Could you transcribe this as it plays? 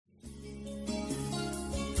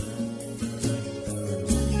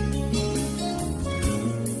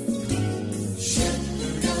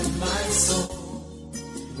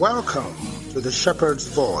Welcome to the Shepherd's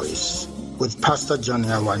Voice with Pastor Johnny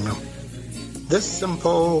Awanyo. This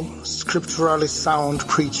simple, scripturally sound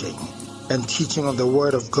preaching and teaching of the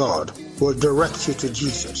Word of God will direct you to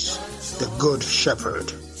Jesus, the Good Shepherd.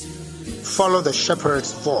 Follow the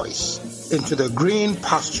Shepherd's voice into the green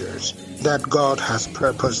pastures that God has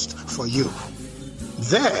purposed for you.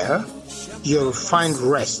 There, you'll find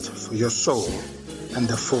rest for your soul and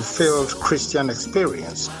the fulfilled Christian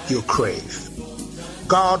experience you crave.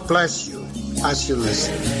 God bless you as you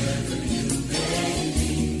listen.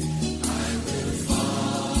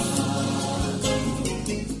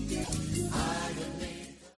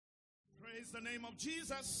 Praise the name of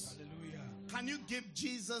Jesus. Hallelujah. Can you give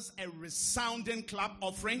Jesus a resounding clap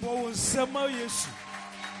offering?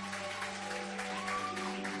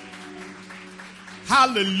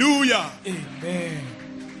 Hallelujah. Amen.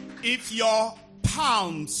 If your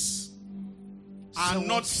palms are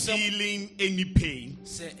not feeling any pain,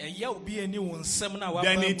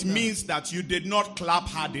 then it means that you did not clap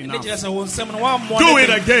hard enough. Do it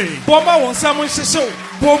again.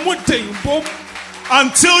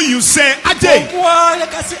 Until you say, Ajay.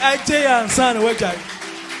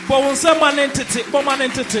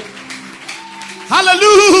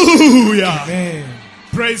 Hallelujah. Amen.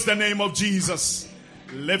 Praise the name of Jesus.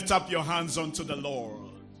 Lift up your hands unto the Lord.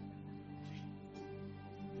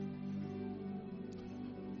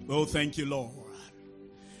 Oh, thank you, Lord.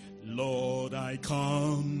 Lord, I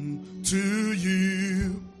come to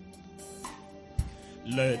you.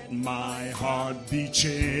 Let my heart be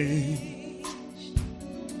changed,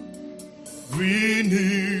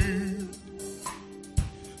 renewed,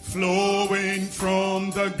 flowing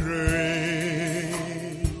from the grace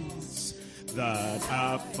that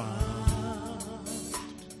I found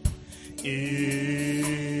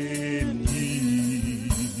in you.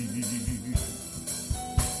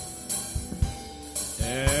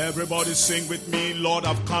 Everybody sing with me. Lord,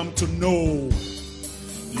 I've come to know.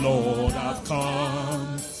 Lord, I've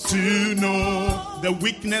come to know the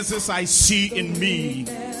weaknesses I see in me.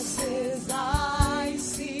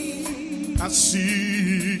 I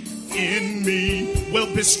see in me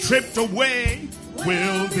will be stripped away.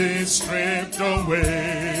 Will be stripped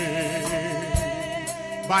away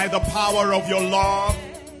by the power of your love.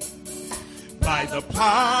 By the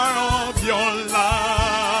power of your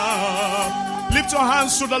love. Lift your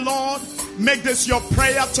hands to the Lord. Make this your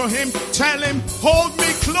prayer to Him. Tell Him, hold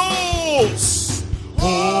me close.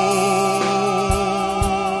 Hold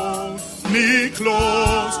me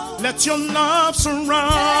close. Let your love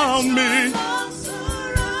surround me.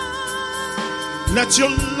 Let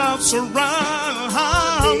your love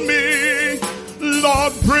surround me.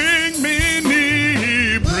 Lord, bring me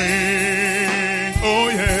near. Bring, oh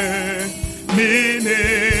yeah, me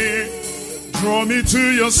near. Draw me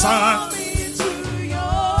to your side.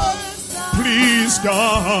 Please,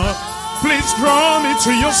 God, please draw me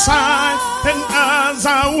to your side. And as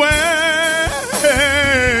I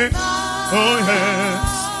wait, oh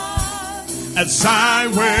yes, as I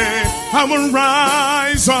wait, I will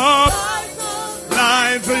rise up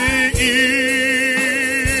like the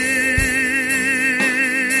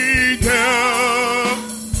eagle,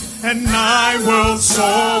 and I will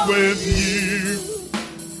soar with you.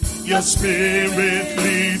 Your spirit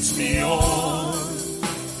leads me on.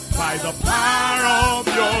 By the power of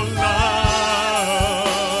your love.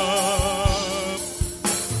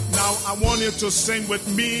 Now I want you to sing with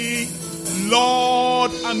me.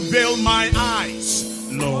 Lord, unveil my eyes.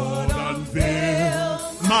 Lord, unveil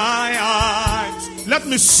my eyes. Let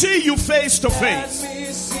me see you face to face.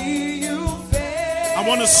 I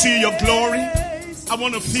want to see your glory. I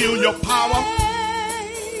want to feel your power.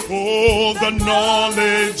 Oh, the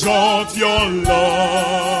knowledge of your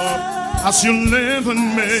love. As you live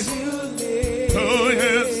in me. Oh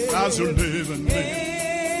yes, as you live in me.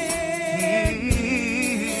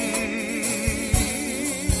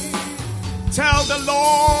 Tell the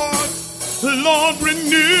Lord, Lord,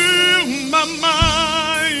 renew my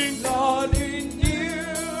mind. Lord, renew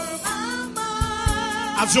my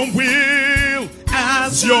mind. As your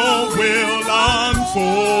will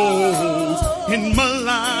unfolds in my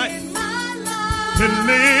life. And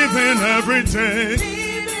living every day.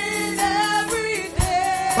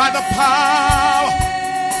 By the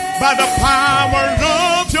power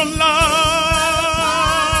of your love.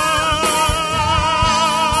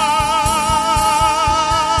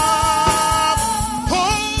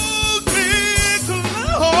 Hold me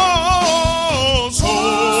close.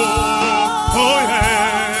 Oh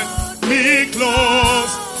yeah, me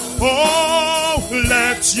close. Oh,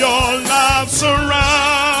 let your love surround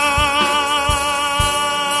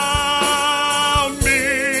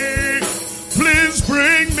me. Please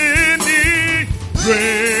bring me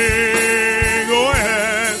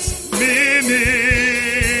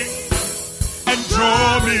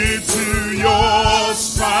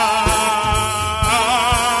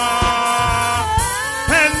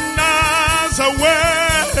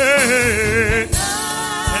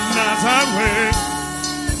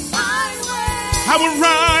I will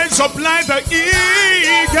rise up like the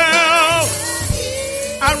eagle.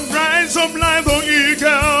 I rise up like the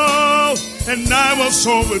eagle, and I will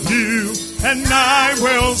soar with you, and I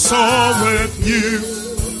will soar with you.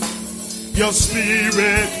 Your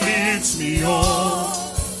spirit leads me on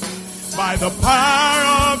by the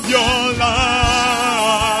power of your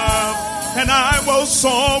love, and I will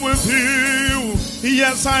soar with you.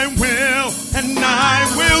 Yes, I will, and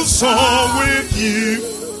I will soar with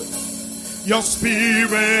you. Your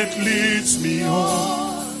spirit leads me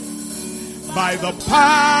on by the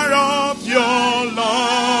power of your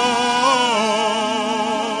love.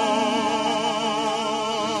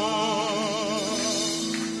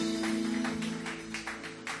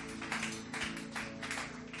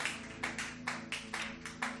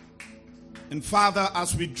 And Father,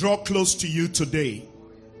 as we draw close to you today,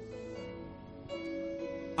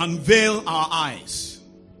 unveil our eyes,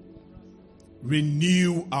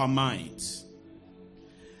 renew our minds.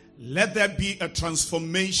 Let there be a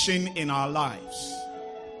transformation in our lives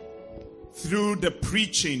through the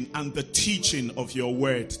preaching and the teaching of your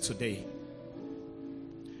word today.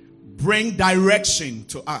 Bring direction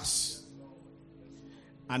to us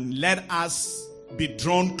and let us be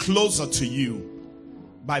drawn closer to you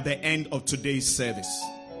by the end of today's service.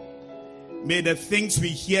 May the things we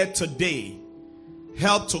hear today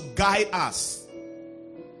help to guide us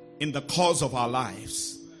in the course of our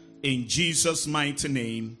lives. In Jesus' mighty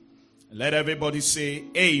name, let everybody say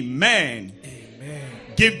amen. Amen.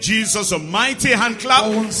 Give Jesus a mighty hand clap.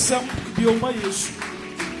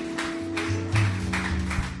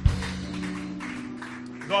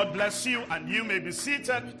 God bless you, and you may be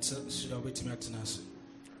seated.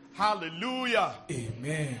 Hallelujah.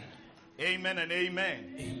 Amen. Amen and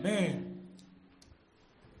amen. Amen.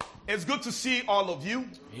 It's good to see all of you.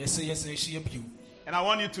 Yes, you. And I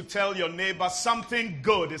want you to tell your neighbor something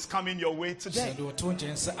good is coming your way today.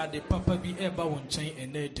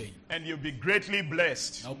 And you'll be greatly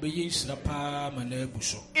blessed.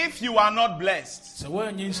 If you are not blessed,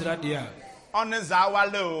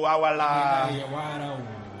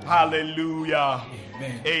 hallelujah.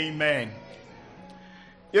 Amen. Amen.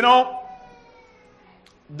 You know,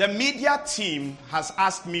 the media team has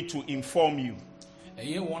asked me to inform you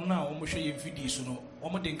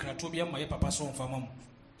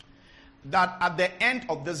that at the end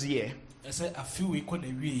of this year,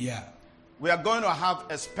 we are going to have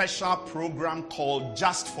a special program called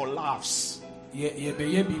Just for Laughs.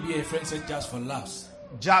 Just for laughs.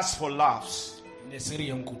 Just for Laughs.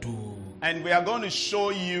 And we are going to show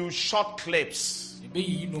you short clips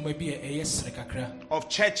of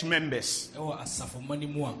church members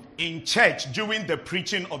in church during the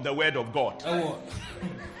preaching of the word of God.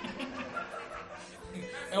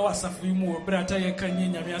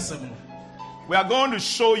 We are going to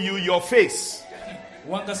show you your face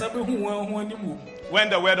when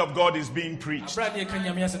the word of God is being preached.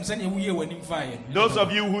 Those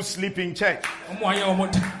of you who sleep in church,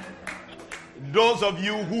 those of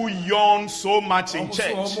you who yawn so much in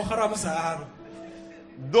church,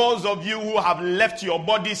 those of you who have left your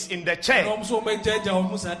bodies in the church,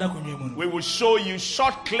 we will show you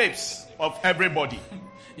short clips of everybody.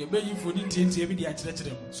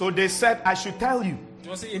 So they said I should tell you.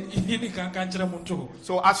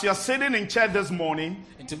 So as you're sitting in church this morning,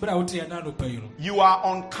 you are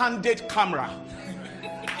on candid camera.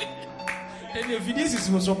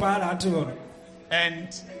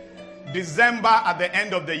 And December at the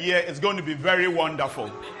end of the year is going to be very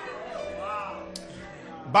wonderful.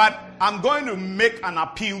 But I'm going to make an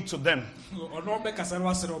appeal to them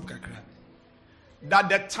that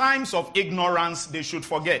the times of ignorance they should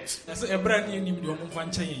forget.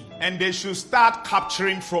 And they should start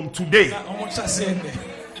capturing from today.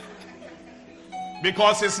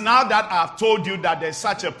 Because it's now that I've told you that there's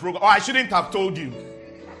such a program. Or I shouldn't have told you.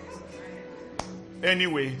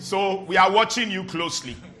 Anyway, so we are watching you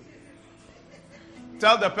closely.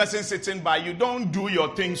 Tell the person sitting by you, don't do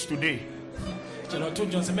your things today.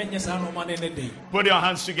 Put your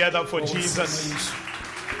hands together for Jesus.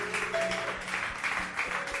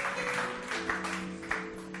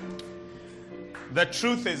 The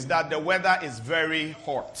truth is that the weather is very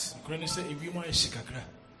hot.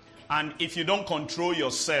 And if you don't control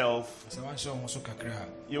yourself,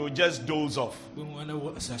 you will just doze off.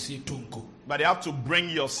 But you have to bring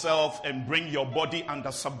yourself and bring your body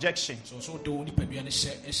under subjection.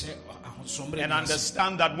 And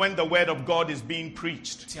understand that when the word of God is being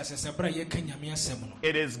preached,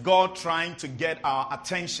 it is God trying to get our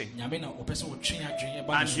attention.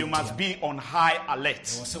 And you must be on high alert.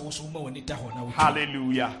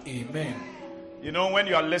 Hallelujah. Amen. You know, when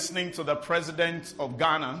you are listening to the president of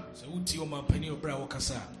Ghana, you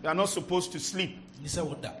are not supposed to sleep.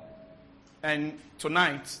 And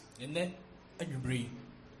tonight,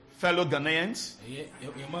 fellow Ghanaians,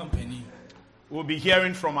 we'll be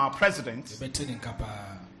hearing from our president.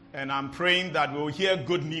 And I'm praying that we'll hear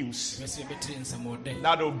good news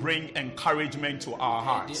that will bring encouragement to our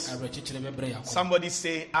hearts. Somebody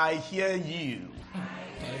say, I hear you.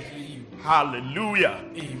 Hallelujah.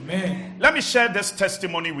 Amen. Let me share this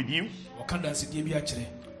testimony with you.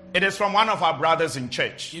 It is from one of our brothers in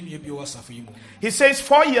church. He says,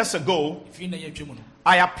 4 years ago,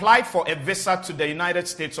 I applied for a visa to the United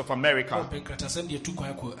States of America,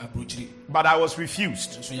 but I was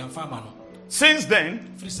refused. Since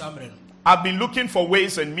then, I've been looking for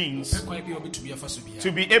ways and means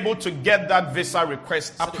to be able to get that visa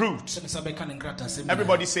request approved.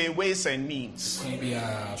 Everybody say ways and means.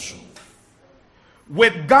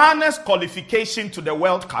 With Ghana's qualification to the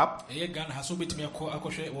World Cup,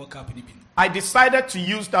 I decided to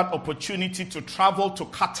use that opportunity to travel to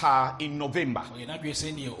Qatar in November.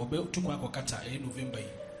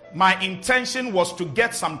 My intention was to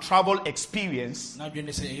get some travel experience so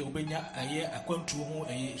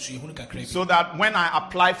that when I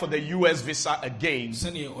apply for the US visa again,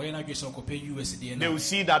 they will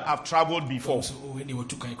see that I've traveled before.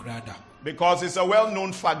 Because it's a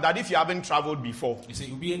well-known fact that if you haven't traveled before,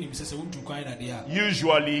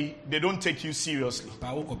 usually they don't take you seriously.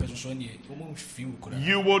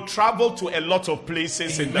 You will travel to a lot of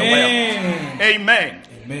places in the world. Amen.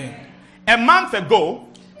 Amen. A month ago,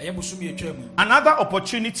 another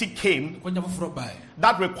opportunity came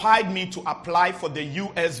that required me to apply for the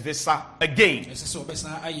US visa again.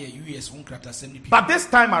 But this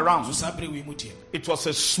time around, it was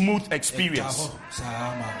a smooth experience.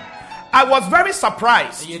 I was very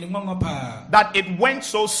surprised that it went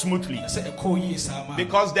so smoothly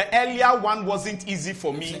because the earlier one wasn't easy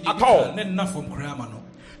for me at all.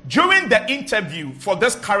 During the interview for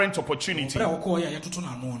this current opportunity,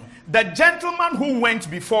 the gentleman who went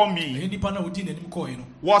before me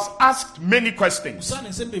was asked many questions.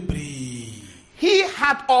 He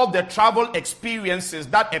had all the travel experiences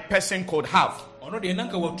that a person could have. And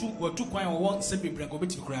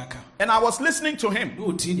I was listening to him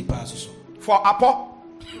for Apo.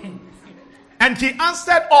 And he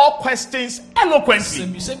answered all questions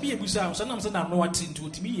eloquently.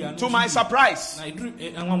 To my surprise,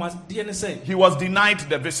 he was denied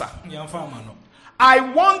the visa. I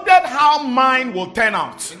wondered how mine will turn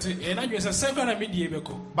out.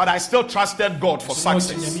 But I still trusted God for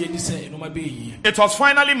success. It was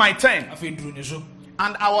finally my turn.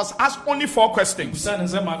 And I was asked only 4 questions,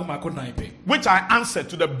 which I answered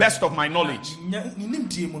to the best of my knowledge.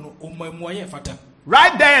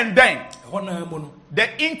 Right there and then,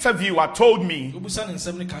 the interviewer told me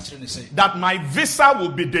that my visa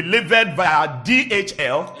will be delivered via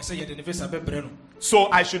DHL, so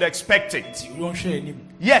I should expect it.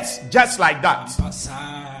 Yes, just like that.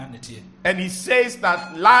 And he says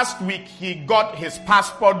that last week he got his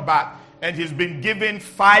passport back and he's been given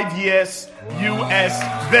 5 years US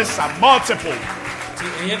visa, multiple.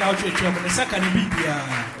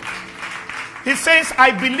 He says,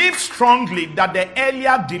 I believe strongly that the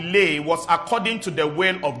earlier delay was according to the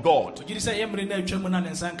will of God,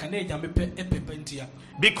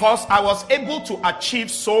 because I was able to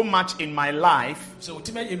achieve so much in my life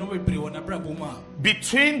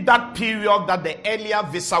between that period that the earlier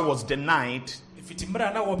visa was denied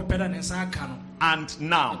and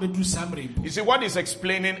now. You see, what he's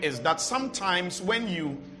explaining is that sometimes when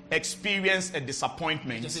you experience a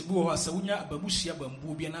disappointment,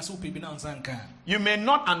 you may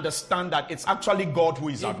not understand that it's actually God who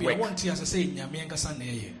is at work, that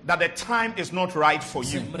the time is not right for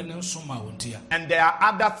you, and there are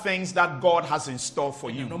other things that God has in store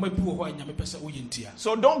for you.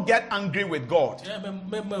 So don't get angry with God.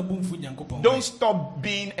 Don't stop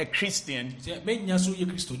being a Christian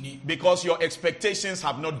because your expectations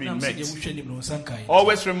have not been met.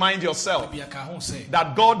 Always remind yourself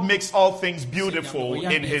that God makes all things beautiful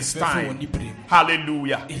in His time.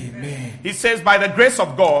 Hallelujah. Amen. He says, by the grace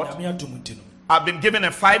of God, I've been given a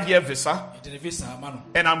 5-year visa,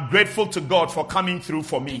 and I'm grateful to God for coming through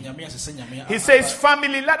for me. He says,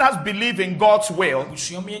 family, let us believe in God's will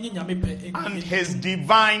and His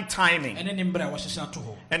divine timing.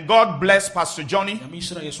 And God bless Pastor Johnny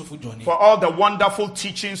for all the wonderful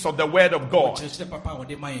teachings of the Word of God.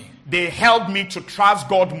 They helped me to trust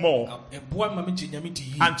God more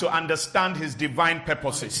and to understand His divine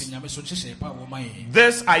purposes.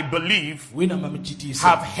 This, I believe,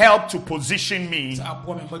 have helped to position me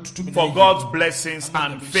for God's God's blessings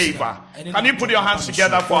and favor. Can you put your hands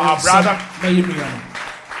together for our brother?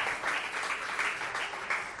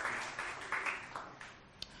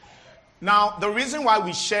 Now, the reason why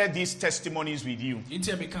we share these testimonies with you is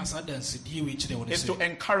to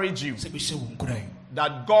encourage you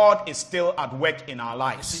that God is still at work in our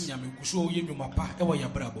lives.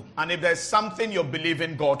 And if there's something you're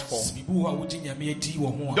believing God for,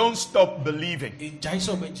 don't stop believing.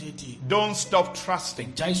 Don't stop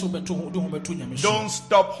trusting. Don't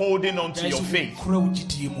stop holding on to your faith.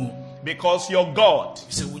 Because your God,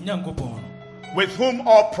 with whom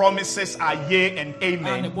all promises are yea and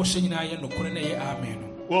amen,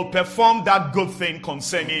 will perform that good thing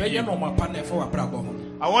concerning you.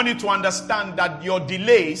 I want you to understand that your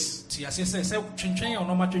delays do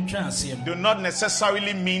not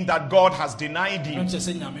necessarily mean that God has denied you.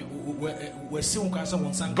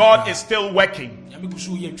 God is still working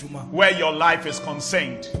where your life is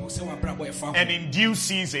concerned. And in due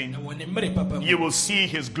season, you will see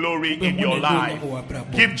his glory in your life.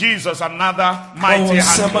 Give Jesus another mighty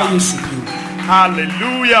hand clap.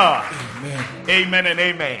 Hallelujah. Amen and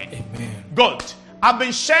amen. Good. I've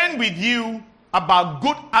been sharing with you about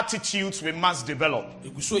good attitudes we must develop.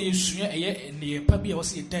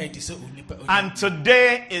 And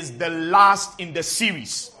today is the last in the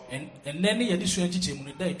series.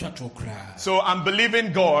 So I'm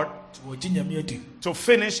believing God to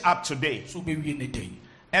finish up today.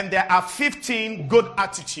 And there are 15 good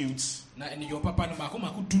attitudes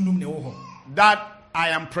that I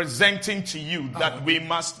am presenting to you that we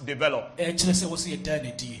must develop.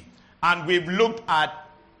 And we've looked at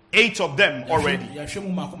 8 of them already.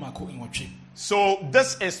 So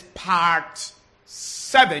this is part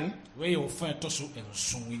 7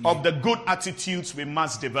 of the good attitudes we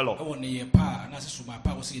must develop.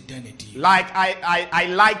 Like I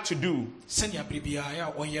like to do,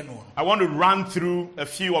 I want to run through a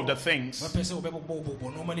few of the things.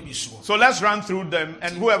 So let's run through them,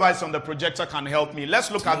 and whoever is on the projector can help me.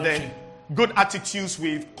 Let's look at the good attitudes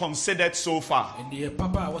we've considered so far.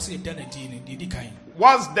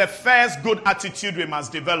 What's the first good attitude we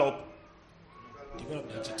must develop? Develop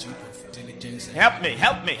the attitude of diligence. Help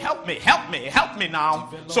me now.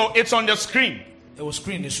 So it's on the screen. It was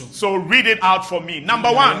screen issue. So read it out for me.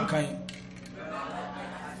 Number 1.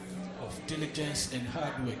 Of diligence and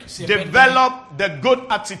hard work. Develop the good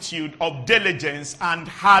attitude of diligence and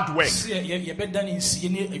hard work.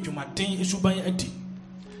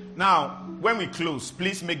 Now, when we close,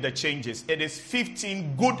 please make the changes. It is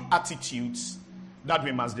 15 good attitudes that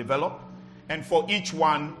we must develop. And for each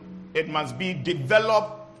one, it must be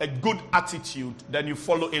develop a good attitude. Then you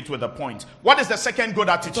follow it with a point. What is the second good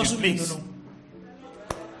attitude, please?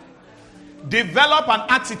 Develop an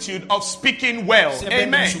attitude of speaking well.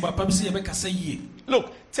 Amen.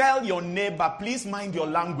 Look, tell your neighbor, please mind your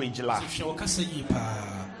language.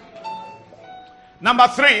 Number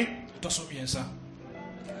 3.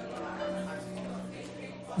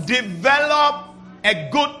 Develop a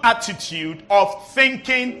good attitude of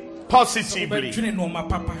thinking positively.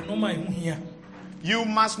 You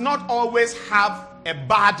must not always have a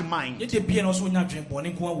bad mind.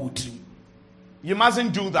 You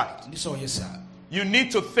mustn't do that. You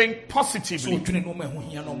need to think positively.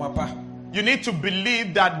 You need to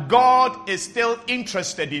believe that God is still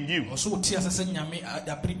interested in you.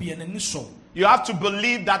 You have to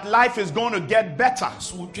believe that life is going to get better.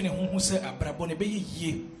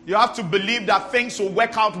 You have to believe that things will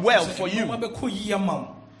work out well for you.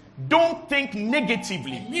 Don't think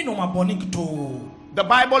negatively. The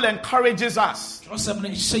Bible encourages us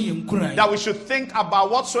that we should think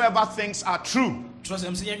about whatsoever things are true,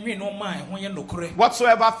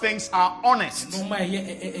 whatsoever things are honest,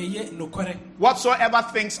 whatsoever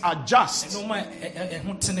things are just,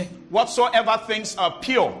 whatsoever things are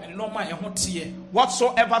pure,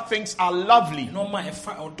 whatsoever things are lovely,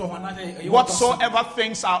 whatsoever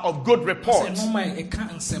things are of good report.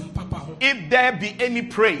 If there be any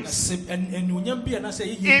praise,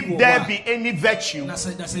 if there be any virtue,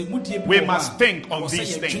 we must think on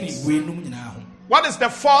these things. What is the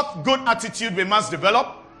fourth good attitude we must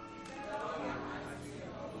develop?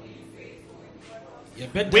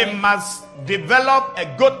 We must develop a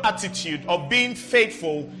good attitude of being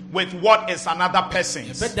faithful with what is another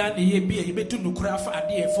person's.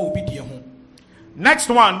 Next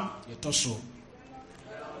one.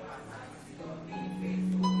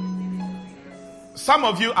 Some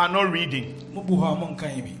of you are not reading,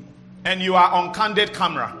 and you are on candid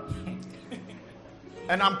camera.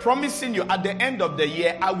 And I'm promising you, at the end of the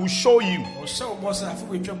year, I will show you.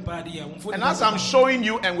 And as I'm showing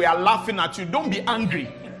you and we are laughing at you, don't be angry.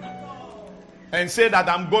 and say that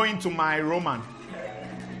I'm going to my Roman.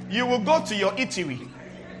 You will go to your eatery.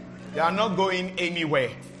 You are not going anywhere.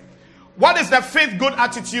 What is the fifth good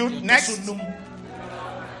attitude? Next.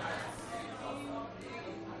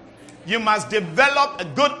 You must develop a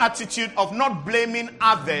good attitude of not blaming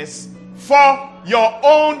others for your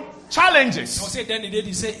own challenges.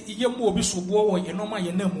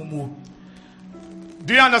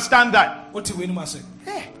 Do you understand that?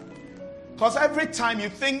 Because every time you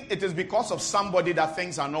think it is because of somebody that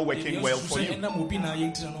things are not working well for you.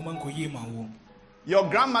 Your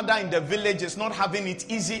grandmother in the village is not having it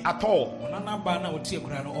easy at all.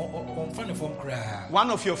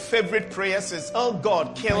 One of your favorite prayers is, oh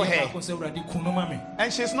God, kill her.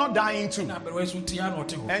 And she's not dying too.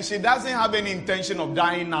 And she doesn't have any intention of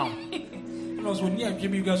dying now.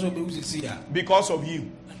 Because of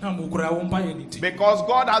you. Because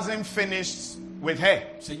God hasn't finished with her.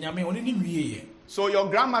 So your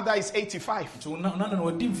grandmother is 85.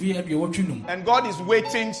 And God is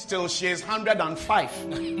waiting till she is 105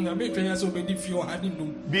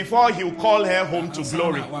 before he'll call her home to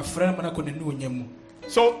glory.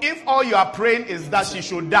 So if all you are praying is that she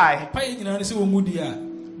should die,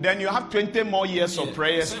 then you have 20 more years of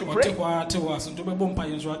prayers to pray.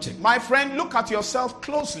 My friend, look at yourself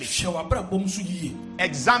closely.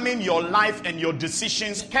 Examine your life and your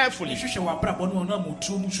decisions carefully.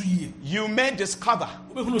 You may discover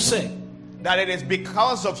that it is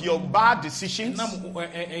because of your bad decisions,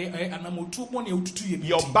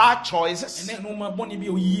 your bad choices,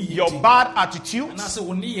 your bad attitudes.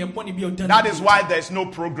 That is why there's no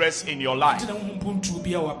progress in your life.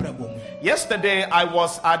 Yesterday I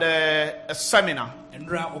was at a seminar,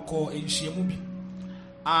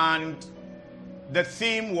 and the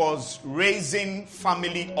theme was raising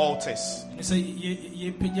family altars.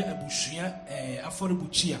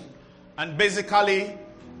 And basically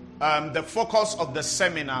the focus of the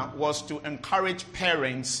seminar was to encourage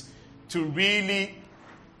parents to really,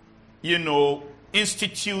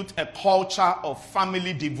 institute a culture of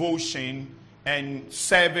family devotion and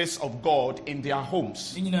service of God in their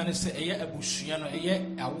homes.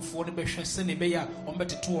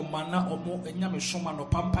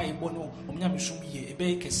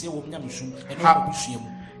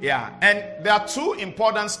 Yeah, and there are two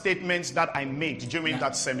important statements that I made during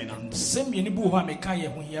that seminar.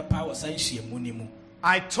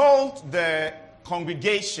 I told the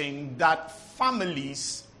congregation that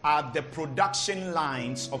families are the production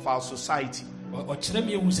lines of our society.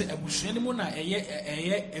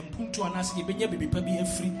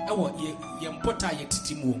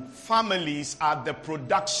 Families are the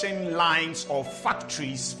production lines or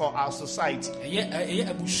factories for our society.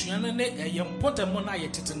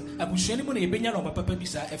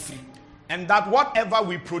 And that whatever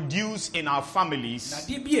we produce in our families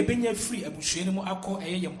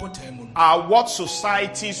are what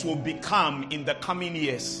societies will become in the coming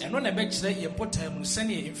years.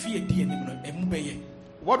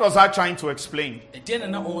 What was I trying to explain?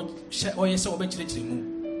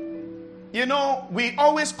 We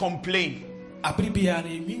always complain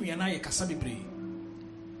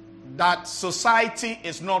that society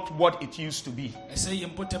is not what it used to be.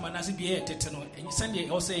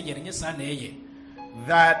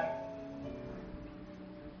 That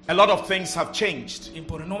a lot of things have changed.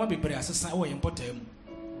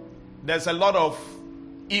 There's a lot of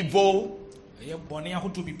evil,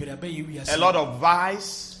 a lot of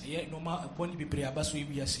vice.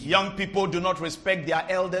 Young people do not respect their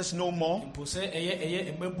elders no more,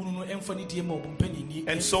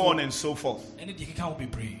 and so on and so forth.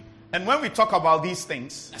 And when we talk about these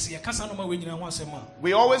things,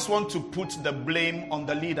 we always want to put the blame on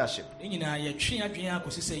the leadership.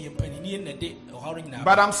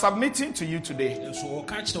 But I'm submitting to you today that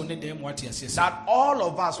all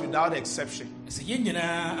of us, without exception,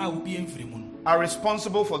 are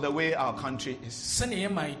responsible for the way our country is.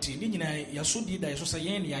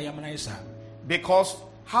 Because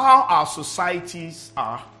how our societies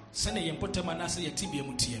are,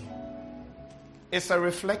 it's a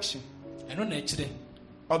reflection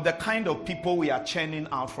of the kind of people we are churning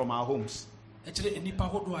out from our homes. And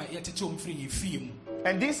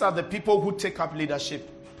these are the people who take up leadership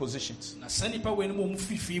positions.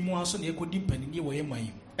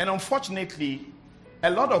 And unfortunately, a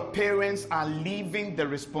lot of parents are leaving the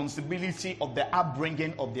responsibility of the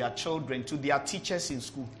upbringing of their children to their teachers in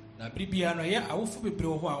school.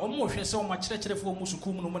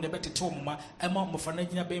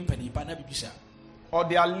 Or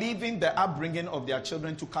they are leaving the upbringing of their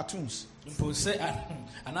children to cartoons.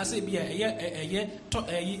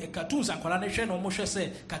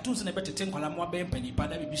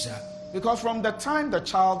 Because from the time the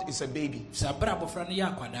child is a baby, Sɛ abere abɔfra no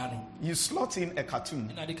yɛ akwadaa no, you slot in a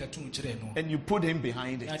cartoon ɛna ade cartoon kyerɛ no, and you put him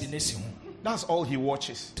behind na ade it. no asi ho. That's all he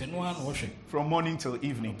watches Tɛ no ara na wɔhwɛ, from morning till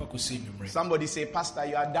evening. pa kɔsi anwummerɛ. Somebody say, Pastor,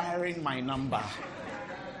 you are dialing my number.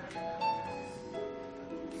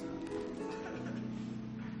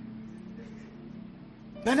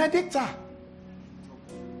 Benedicta,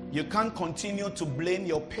 you can't continue to blame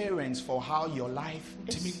your parents for how your life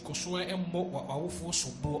Timi is. nkɔ so mmɔ w'awofoɔ so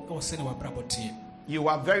bo ɛwɔ sɛnea w'abrabɔ teɛ. You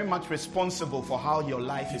are very much responsible for how your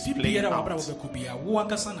life is playing Bibiara out. w'abrabɔ bɛkɔ bia, wo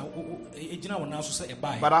ankasa na ɛgyina wo nan so sɛ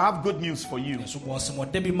ɛbaeɛ. But I have good news for you. So bɔ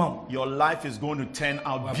ɔsɛmɔdɛ bi ma wo. Your life is going to turn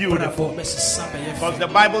out beautiful. W'abrabɔ bɛsesa bɛyɛ Because fɛ. the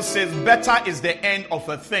Bible says, better is the end of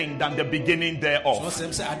a thing than the beginning So thereof. ɔsɛm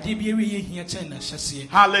sɛ adeɛ bi awie yɛ hia kyɛn na hyɛseɛ.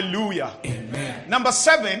 Hallelujah. Amen. Number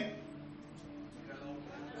 7.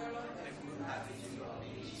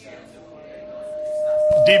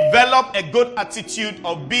 Develop a good attitude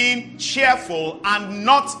of being cheerful and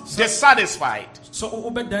not dissatisfied. So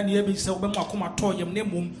wobɛda ne bi sɛ wobɛmu akoma tɔ yam na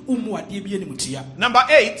mmom wommu adeɛ bi animtia. Number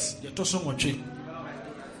 8. Deɛ ɛtɔ so nwɔtwe.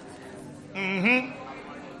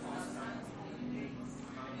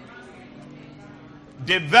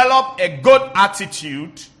 Develop a good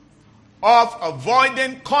attitude of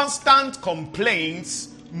avoiding constant complaints,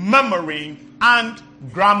 murmuring, and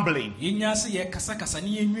grumbling. Yɛnya sɛ yɛ kasakasa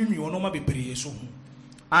ne yɛnwiinwii ɔnɔma bebree so ho.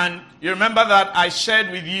 And you remember that I shared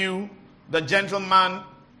with you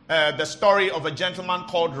the story of a gentleman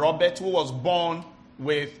called Robert who was born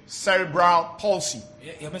with cerebral palsy.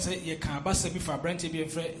 Yɛbɛ sɛ yɛka abasa bi fa aberanteɛ bi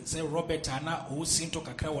yɛfrɛ sɛ Robert a na ɔwɔ sinto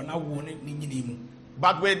kakra wɔ n'awoɔ ne nyini mu.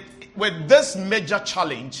 But with this major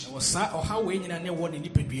challenge, Wɔ saa ɔhaw wei nyinaa ne ɛwɔ ne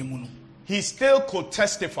nipadua mu no, he still could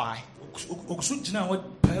testify ɔkuso gyina hɔ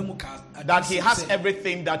paa mu ka that he has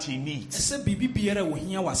everything that he needs ɛsɛ biribi biara wɔ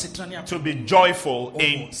hia wɔ asetena ne to be joyful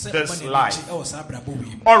in sɛ this ɔma n'ani life. gye ɛwɔ saa abrabɔ wei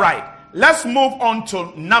mu. All right, let's move on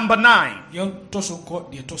to number 9. Yɛntɔ so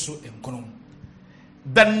nkɔ deɛ ɛtɔ so nkron.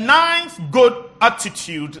 The 9th good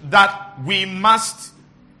attitude that we must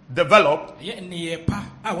develop Ɛyɛ nneyɛɛ pa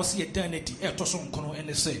a wɔsɛ yɛdan no adi ɛtɔ so nkron ɛne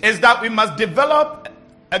sɛ is that we must develop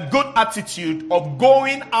a good attitude of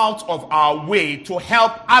going out of our way to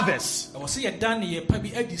help others. ɛwɔ sɛ yɛdan nneyɛɛ pa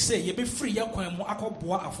bi adi sɛ yɛbɛfiri yɛkwan mu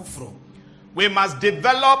akɔboa afoforɔ. We must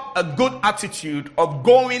develop a good attitude of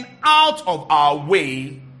going out of our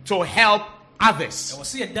way to help others. ɛwɔ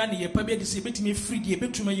sɛ yɛdan nneyɛɛ pa bi adi sɛ yɛbɛtumi afiri deɛ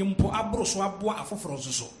yɛbɛtumi ayɛ mpo aboro so aboa afoforɔ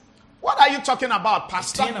nso so. What are you talking about,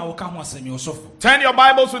 Pastor? Tiɛ na wɔka ho asɛm yɛ ɔsɔfo. Turn your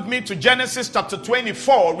Bibles with me to Genesis chapter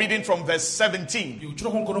 24, reading from verse 17.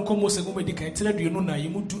 Yɛwotwerɛ ho nkɔnkɔn mu sɛ mobɛdi kan twerɛ aduonu na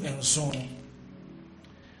yɛmu du nson.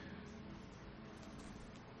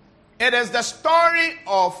 It is the story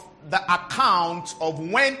of the account of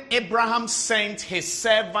when Abraham sent his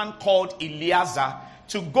servant called Eliezer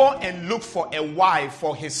to go and look for a wife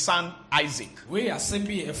for his son Isaac. Wei asɛm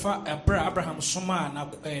bi ɛfa ɛberɛ a Abraham soma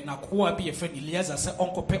a n'akoa bi yɛfrɛ no Eliezer sɛ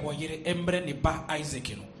ɔnkɔpɛ ɔyere mmerɛ ne ba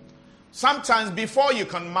Isaac no. Sometimes before you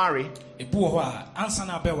can marry, Ebi wɔ hɔ a ansa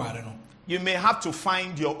na abɛware no, you may have to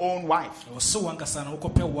find your own wife ɛwɔ sɛ wankasa na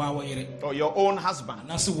wokɔpɛ wo a wɔyere or your own husband.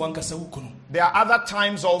 anaasɛ wankasa wo kunu. There are other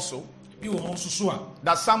times also Bi wɔ hɔ nso so a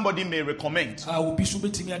that somebody may recommend. obi so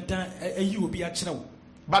bɛtumi adan ayi obi akyerɛ wo.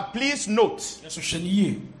 But please note Ɛso hwɛ ne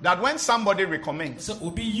yie that when somebody recommends sɛ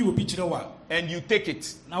obi yi obi kyerɛ wo a and you take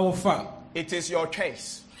it, na wofa it is your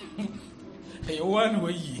choice. ɛyɛ wo a na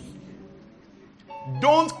wayi.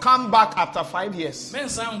 Don't come back after 5 years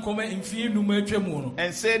Mɛnsa nkɔmɛ mfie num atwa mu no.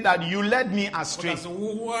 and say that you led me astray. Ɔka sɛ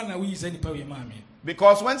wo a na woyi sɛ nipa wei maa me.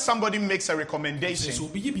 Because when somebody makes a Sɛ recommendation,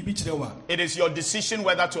 obi yi biribi kyerɛ wo a, it is your decision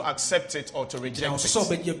whether to accept it or to na reject ɔsɛ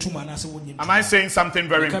sɛ it. ɔbɛgye atum anaasɛ wonyim. Am I saying something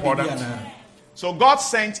very Ɛka biribi important? anaa? So God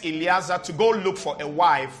sent Eliezer to go look for a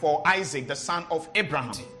wife for Isaac, the son of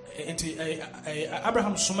Abraham. Nti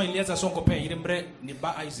Abraham soma Eliezer sɛ ɔnkɔpɛ yere mmerɛ ne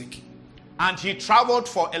ba Isaac. And he traveled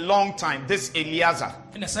for a long time, this Eliezer.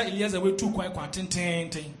 Ɛna saa Eliezer wetu kwan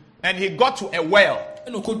tententen. And he got to a well.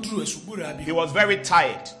 Ɛna ɔkɔduru asubura bi. He was very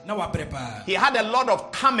tired. Na wabrɛ paa. He had a lot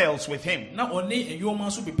of camels with him. Na ɔne ɛyɔma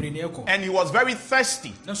nso bebree na ɛkɔ. And he was very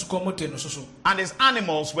thirsty. Na sukɔm mo tɛ no soso. And his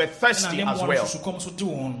animals were Ɛna thirsty ne as mmoa well. nso sukɔm so de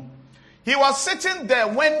wɔn. He was sitting there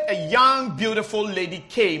when a young, beautiful lady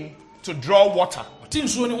came to draw water. Ɔte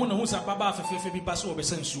nsuo ne ho na ho sɛ ababaa fɛfɛɛfɛ bi ba sɛ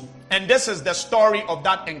ɔbɛsa nsuo. And this is the story of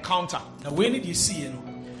that encounter. Na wei ne deɛ siiɛ no.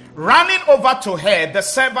 Running over to her, the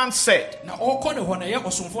servant said, Na ɔkɔ ne hɔ na ɛyɛ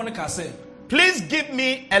ɔsomfoɔ no kaa sɛ, please give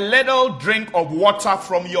me a little drink of water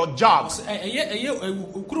from your jug.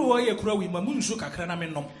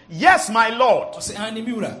 Yes, my Lord.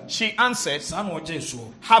 She answered,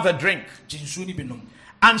 have a drink.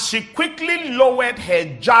 And she quickly lowered her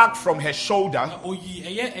jug from her shoulder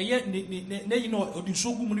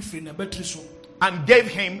and gave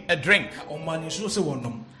him a drink.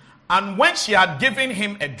 And when she had given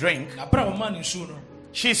him a drink,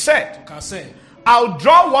 she said, I'll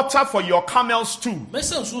draw water for your camels too,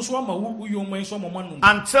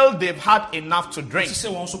 until they've had enough to drink.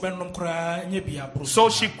 So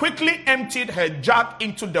she quickly emptied her jug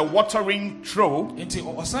into the watering trough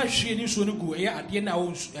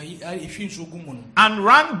and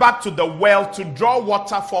ran back to the well to draw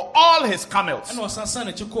water for all his camels.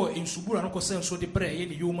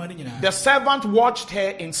 The servant watched her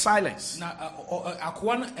in silence,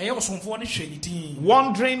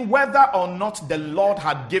 wondering whether or not the Lord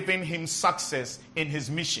had given him success in his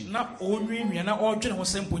mission.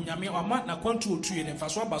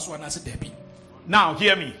 Now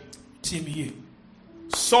hear me.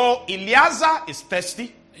 So Eliezer is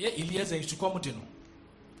thirsty,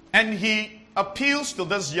 and he appeals to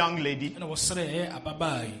this young lady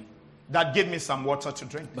that give me some water to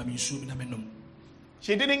drink.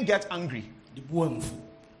 She didn't get angry.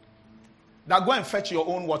 That go and fetch your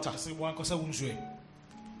own water.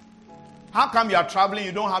 How come you are traveling,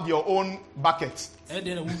 you don't have your own bucket? I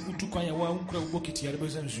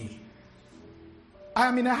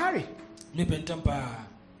am in a hurry.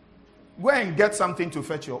 Go and get something to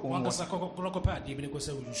fetch your own water.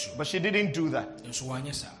 But she didn't do that.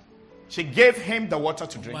 She gave him the water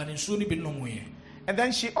to drink. And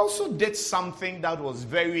then she also did something that was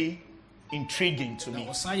very intriguing to me.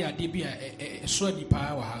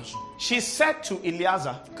 She said to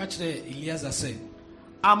Eliezer,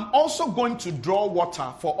 I'm also going to draw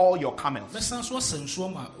water for all your camels.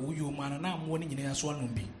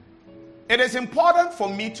 It is important for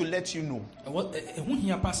me to let you know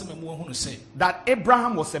that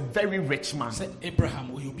Abraham was a very rich man,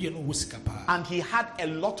 and he had a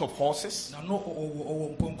lot of horses,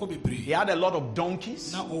 he had a lot of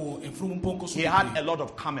donkeys, he had a lot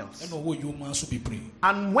of camels.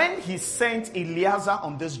 And when he sent Eliezer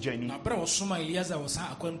on this journey,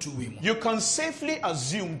 you can safely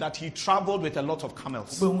assume that he traveled with a lot of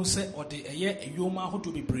camels.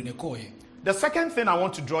 The second thing I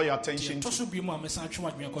want to draw your attention to is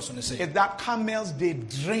that camels, they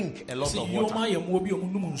drink a lot of water.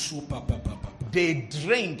 They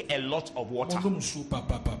drink a lot of water.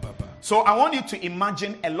 So I want you to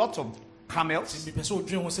imagine a lot of camels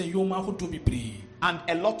and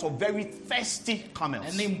a lot of very thirsty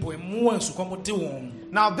camels.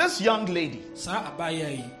 Now this young lady,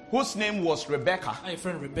 whose name was Rebecca,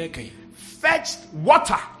 fetched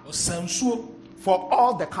water for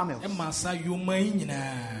all the camels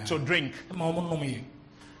to drink.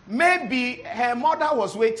 Maybe her mother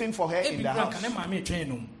was waiting for her in the house,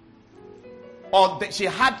 or she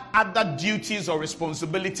had other duties or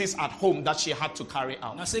responsibilities at home that she had to carry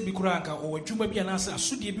out.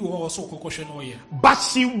 But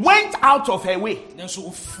she went out of her way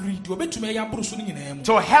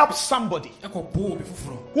to help somebody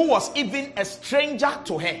who was even a stranger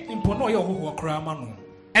to her.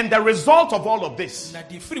 And the result of all of this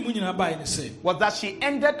was that she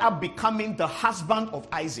ended up becoming the husband of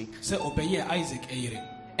Isaac.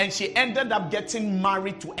 And she ended up getting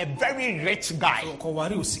married to a very rich guy.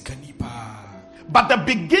 But the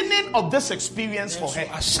beginning of this experience for her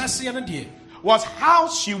was how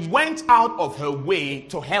she went out of her way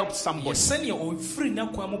to help somebody.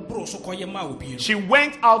 She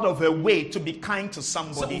went out of her way to be kind to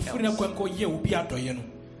somebody else.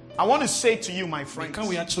 I want to say to you, my friends,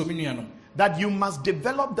 that you must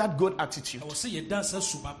develop that good attitude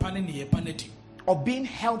of being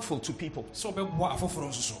helpful to people,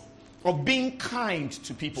 of being kind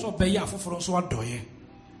to people.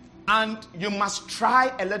 And you must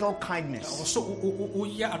try a little kindness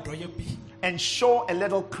and show a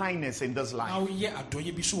little kindness in this life.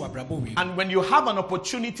 And when you have an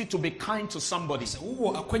opportunity to be kind to somebody,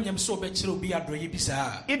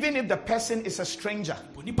 even if the person is a stranger,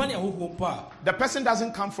 the person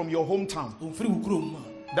doesn't come from your hometown,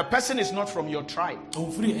 the person is not from your tribe,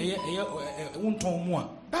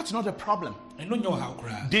 that's not a problem.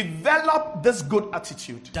 Develop this good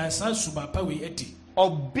attitude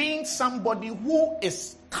of being somebody who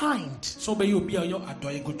is kind.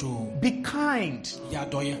 Be kind.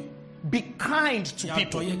 Be kind to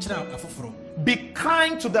people. Be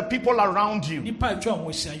kind to the people around you. Be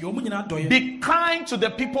kind to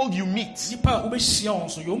the people you meet.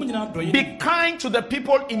 Be kind to the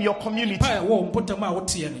people in your community.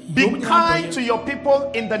 Be kind to your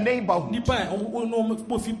people in the neighborhood.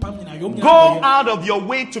 Go out of your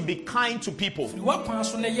way to be kind to people,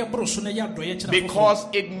 because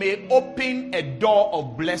it may open a door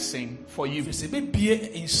of blessing for you.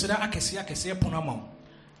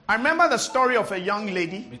 I remember the story of a young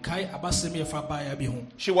lady.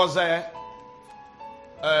 She was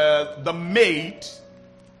the maid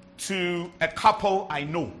to a couple I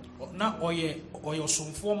know.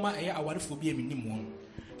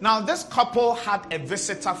 Now this couple had a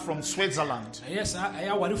visitor from Switzerland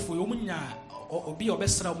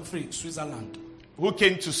who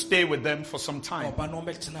came to stay with them for some time.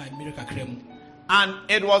 And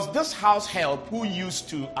it was this house help who used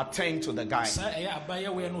to attend to the guy.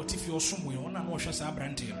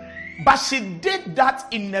 But she did that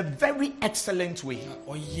in a very excellent way.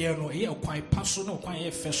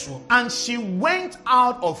 And she went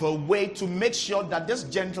out of her way to make sure that this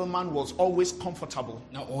gentleman was always comfortable.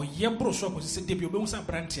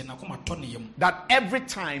 That every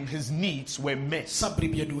time his needs were met.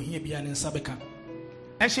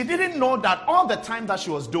 And she didn't know that all the time that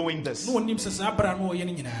she was doing this,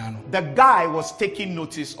 the guy was taking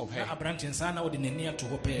notice of her.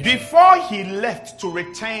 Before he left to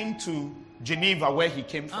return to Geneva, where he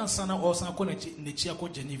came from,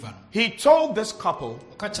 he told this couple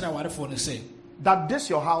that this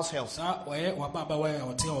your house help. I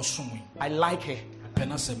like her.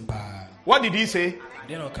 What did he say?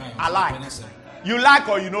 I like. You like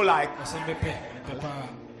or you don't like?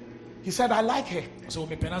 He said, I like her.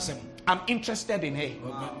 I'm interested in her.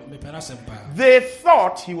 They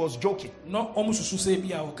thought he was joking.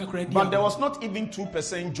 But there was not even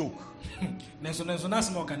 2% joke.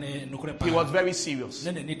 He was very serious.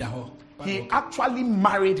 He actually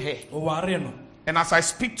married her. And as I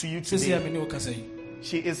speak to you today,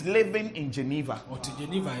 she is living in Geneva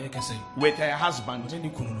with her husband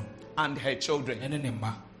and her children.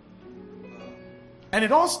 And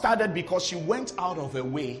it all started because she went out of her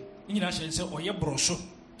way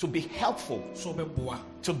to be helpful, to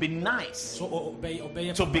be nice,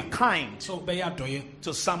 to be kind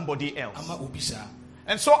to somebody else.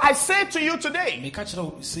 And so I say to you today,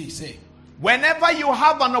 whenever you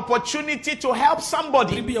have an opportunity to help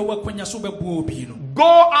somebody,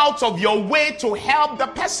 go out of your way to help the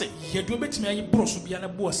person.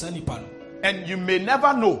 And you may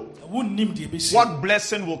never know what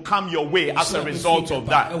blessing will come your way as a result of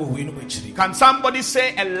that. Can somebody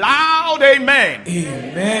say a loud amen?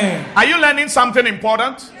 Amen. Are you learning something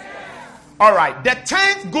important? All right. The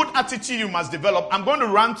 10th good attitude you must develop. I'm going to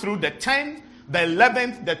run through the 10th, the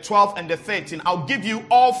 11th, the 12th, and the 13th. I'll give you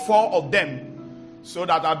all 4 of them so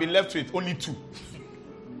that I'll be left with only 2.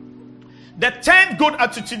 The 10th good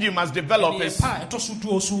attitude you must develop is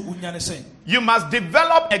you must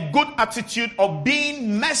develop a good attitude of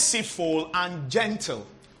being merciful and gentle.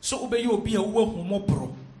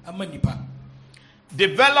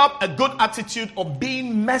 Develop a good attitude of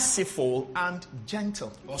being merciful and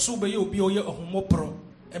gentle.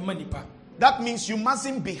 That means you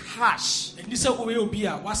mustn't be harsh. You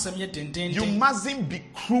mustn't be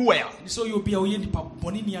cruel.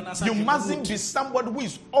 You mustn't be somebody who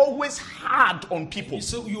is always hard on people.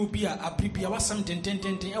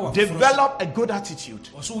 Develop a good attitude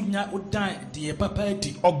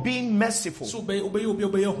of being merciful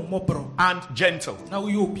and gentle.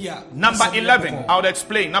 Number 11, I would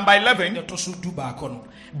explain. Number 11,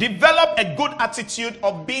 develop a good attitude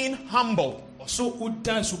of being humble.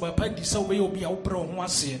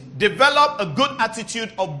 Develop a good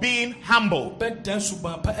attitude of being humble.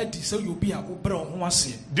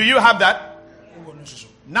 Do you have that?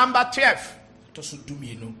 Number 12.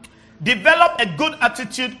 Develop a good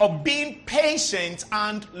attitude of being patient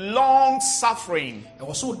and long suffering.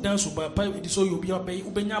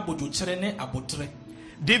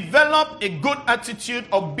 Develop a good attitude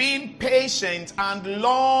of being patient and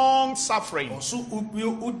long suffering.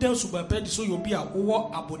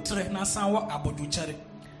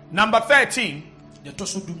 Number 13.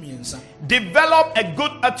 Develop a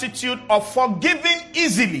good attitude of forgiving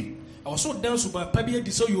easily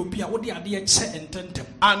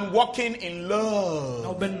and walking in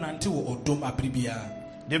love.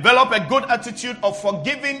 Develop a good attitude of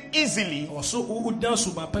forgiving easily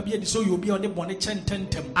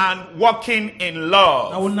and walking in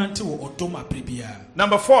love.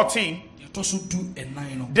 Number 14.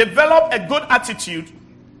 Develop a good attitude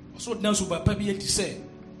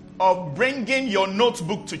of bringing your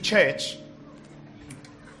notebook to church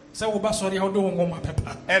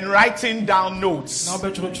and writing down notes.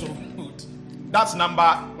 That's number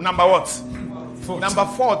what? 14. Number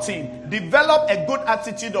 14. Develop a good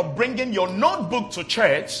attitude of bringing your notebook to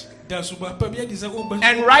church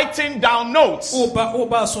and writing down notes.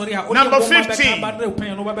 Number 15.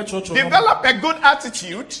 Develop a good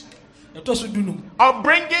attitude of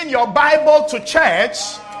bringing your Bible to church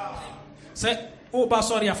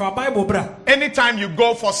anytime you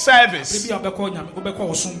go for service. Tell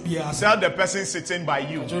the person sitting by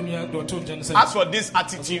you. As for these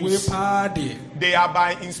attitudes, they are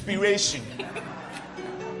by inspiration.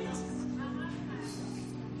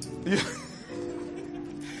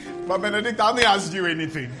 But Benedict, I haven't asked you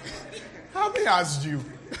anything. I haven't asked you.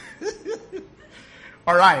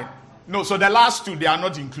 All right. No, so the last two, they are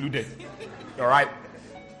not included. All right.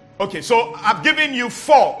 Okay, so I've given you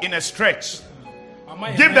 4 in a stretch.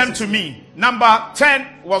 Give them to me. Number 10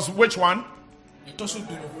 was which one?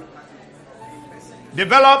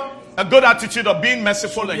 Develop a good attitude of being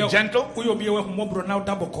merciful and gentle.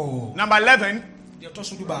 Number 11.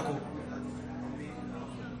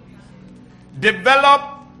 Develop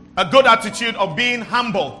a good attitude of being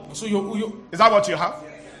humble. Is that what you have?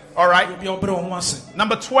 All right.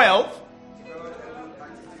 Number 12.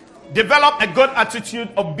 Develop a good attitude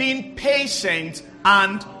of being patient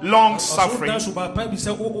and long suffering.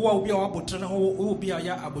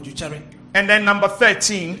 And then number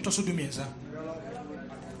 13.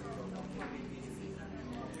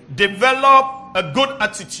 Develop a good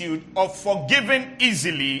attitude of forgiving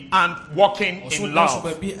easily and walking in love.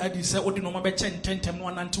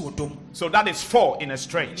 So that is 4 in a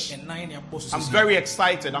stretch. I'm very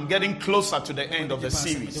excited. I'm getting closer to the end of the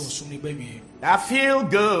series. I feel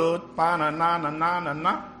good.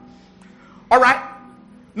 All right.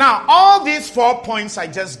 Now, all these 4 points I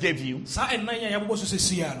just gave you,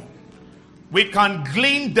 we can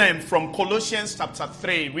glean them from Colossians chapter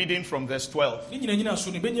 3, reading from verse 12.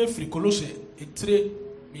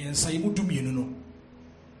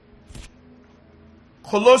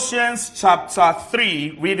 Colossians chapter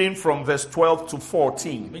 3, reading from verse 12 to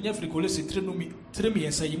 14.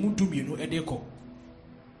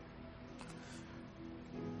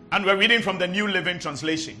 And we're reading from the New Living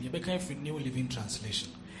Translation.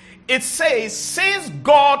 It says, since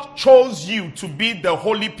God chose you to be the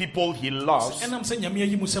holy people he loves,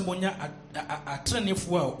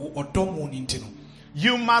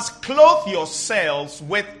 you must clothe yourselves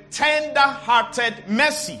with tender-hearted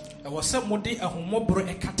mercy.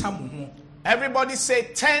 Everybody say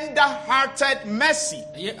tender-hearted mercy.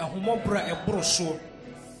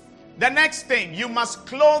 The next thing, you must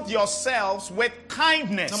clothe yourselves with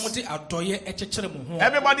kindness.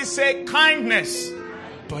 Everybody say kindness.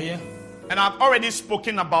 And I've already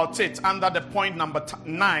spoken about it under the point number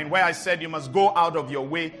 9, where I said you must go out of your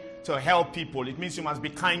way to help people. It means you must be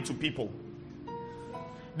kind to people.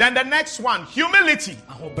 Then the next one, humility.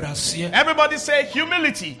 Everybody say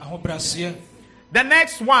humility. The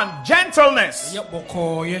next one, gentleness.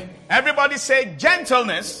 Everybody say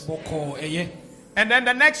gentleness. And then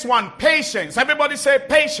the next one, patience. Everybody say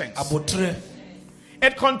patience.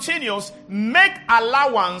 It continues, make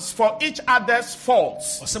allowance for each other's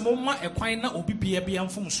faults and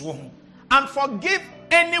forgive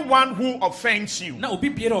anyone who offends you.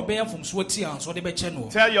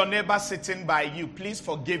 Tell your neighbor sitting by you, please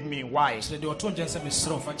forgive me. Why?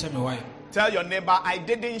 Tell your neighbor, I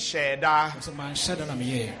didn't share that.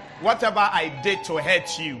 Whatever I did to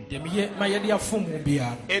hurt you,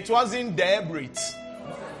 it wasn't deliberate.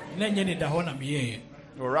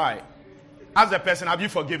 All right. Ask the person, have you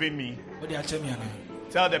forgiven me?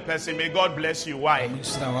 Tell the person, may God bless you. Why?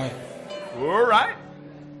 All right.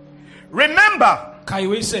 Remember,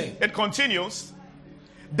 it continues,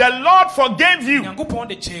 the Lord forgave you,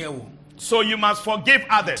 so you must forgive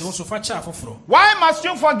others. Why must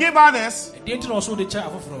you forgive others?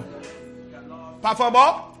 Pastor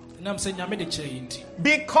Bob?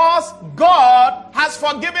 Because God has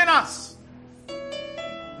forgiven us.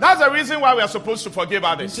 That's the reason why we are supposed to forgive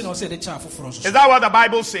others. Is that what the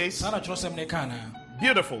Bible says?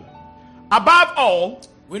 Beautiful. Above all,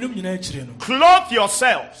 clothe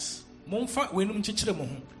yourselves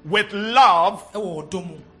with love,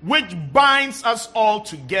 which binds us all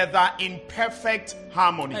together in perfect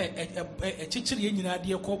harmony.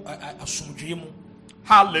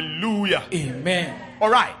 Hallelujah. Amen. All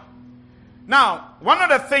right. Now, one of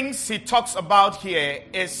the things he talks about here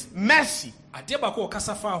is mercy. And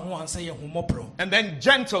then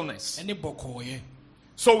gentleness.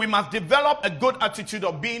 So we must develop a good attitude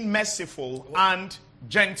of being merciful and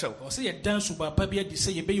gentle.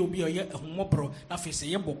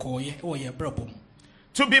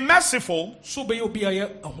 To be merciful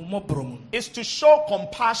is to show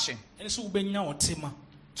compassion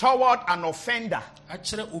toward an offender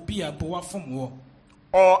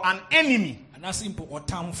or an enemy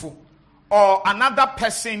or another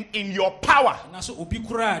person in your power.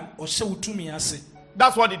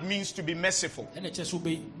 That's what it means to be merciful.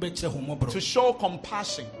 To show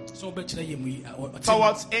compassion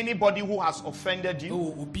towards anybody who has offended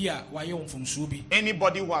you,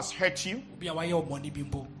 anybody who has hurt you,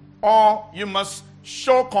 or you must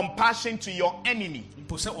show compassion to your enemy.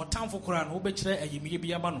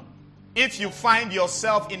 If you find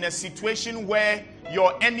yourself in a situation where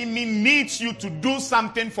your enemy needs you to do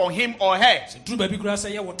something for him or her,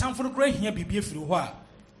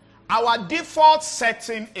 our default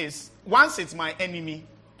setting is, once it's my enemy,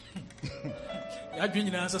 I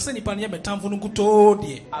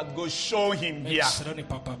go show him here.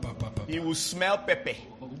 He will smell pepper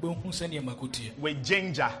with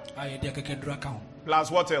ginger.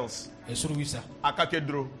 Plus what else?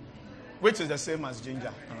 Akakedro, which is the same as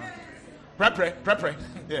ginger. Prepare.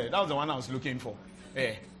 Yeah, that was the one I was looking for.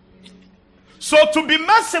 Yeah. So to be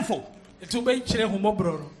merciful is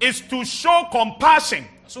to show compassion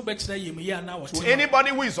to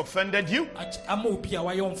anybody who is offended you,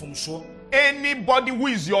 anybody who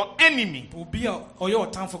is your enemy.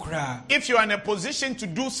 If you are in a position to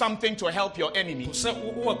do something to help your enemy,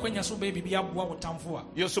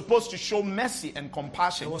 you're supposed to show mercy and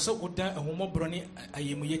compassion.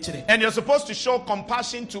 And you're supposed to show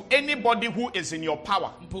compassion to anybody who is in your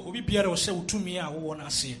power.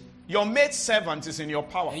 Your maid servant is in your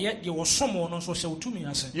power. Your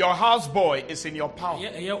houseboy is in your power.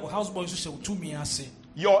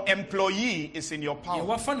 Your employee is in your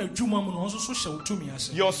power.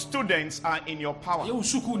 Your students are in your power.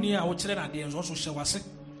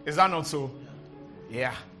 Is that not so?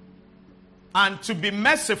 Yeah. And to be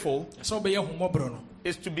merciful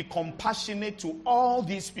is to be compassionate to all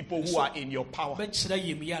these people who are in your power.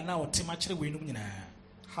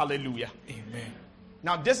 Hallelujah. Amen.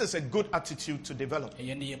 Now, this is a good attitude to develop. To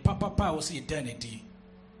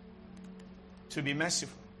be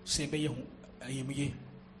merciful.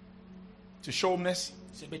 To show mercy.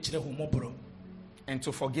 And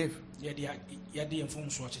to forgive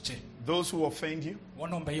those who offend you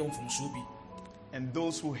and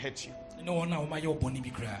those who hurt you.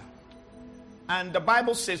 And the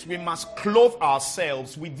Bible says we must clothe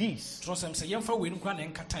ourselves with these.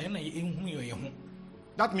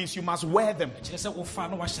 That means you must wear them.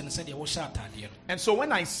 And so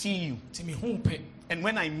when I see you and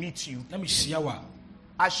when I meet you,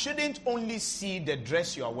 I shouldn't only see the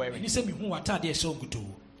dress you are wearing.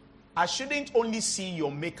 I shouldn't only see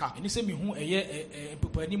your makeup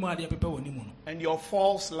and your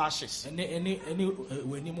false lashes.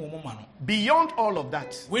 Beyond all of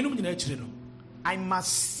that, I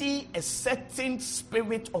must see a certain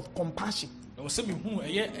spirit of compassion and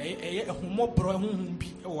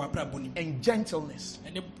gentleness.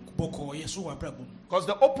 Because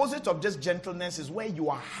the opposite of just gentleness is where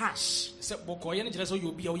you are harsh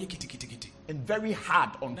and very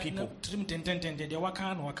hard on people.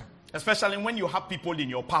 Especially when you have people in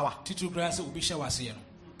your power.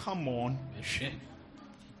 Come on.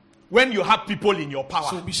 When you have people in your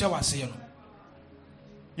power,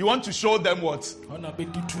 you want to show them what?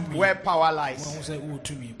 Where power lies.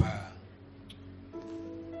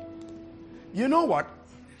 You know what?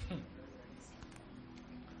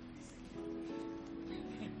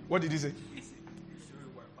 What did he say?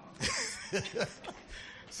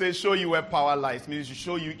 Say, show you where power lies. Means to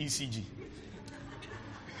show you ECG.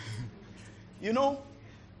 You know,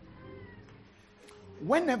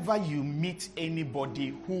 whenever you meet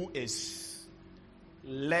anybody who is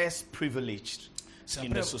less privileged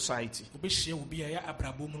in the society,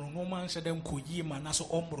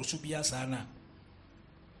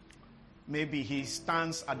 maybe he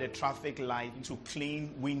stands at the traffic light to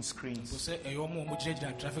clean windscreens,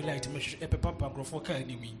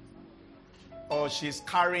 or she's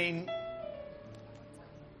carrying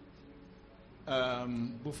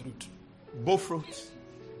bowfruit.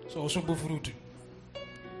 So also bowfruit.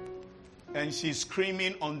 And she's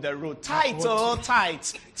screaming on the road, title,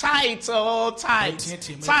 tight, title, tight,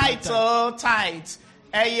 title, tight.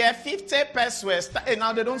 A year 50 pesos.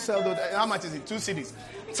 Now they don't sell those. How much is it? 2 CDs.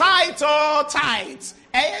 Title, tight.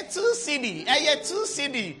 A year 2 CD. A year 2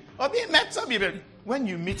 CD. When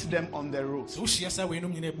you meet them on the road,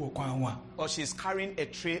 or she's carrying a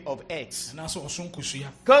tray of eggs,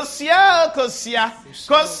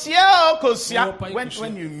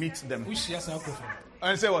 when you meet them,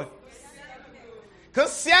 and say what?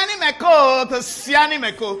 Kosiani Meko, Kosiani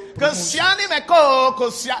Meko, Kosiani Meko,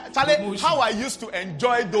 Kosiani. Charlie, how I used to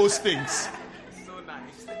enjoy those things. So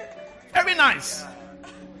nice. Very nice.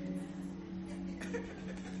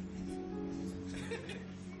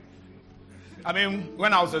 I mean,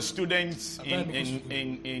 when I was a student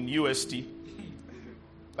in UST,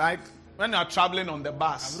 like when you're traveling on the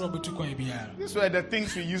bus, these were the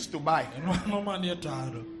things we used to buy.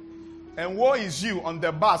 And woe is you on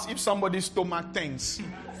the bus if somebody's stomach thinks.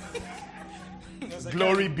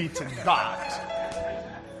 Glory be to God.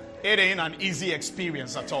 It ain't an easy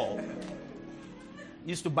experience at all.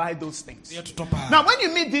 Used to buy those things. Now, when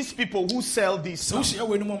you meet these people who sell these stuff, I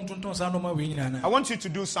want you to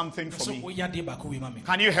do something for me.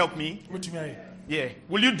 Can you help me? Yeah.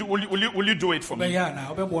 Will you do it for me?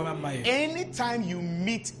 Anytime you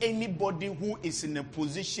meet anybody who is in a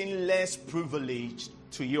position less privileged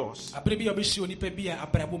to yours,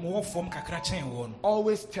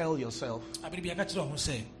 always tell yourself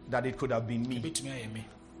that it could have been me.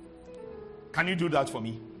 Can you do that for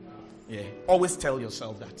me? Yeah. Always tell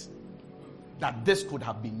yourself that this could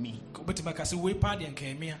have been me.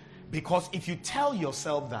 Because if you tell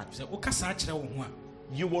yourself that,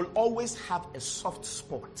 you will always have a soft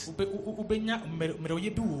spot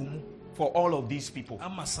for all of these people.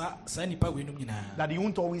 That you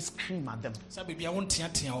won't always scream at them.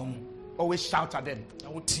 Always shout at them.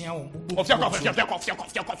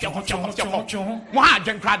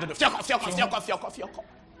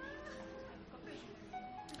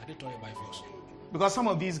 Because some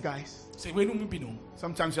of these guys,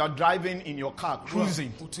 sometimes you are driving in your car,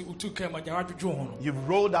 cruising. You've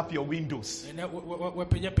rolled up your windows, and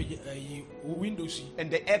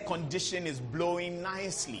the air condition is blowing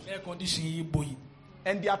nicely.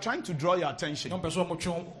 And they are trying to draw your attention, and you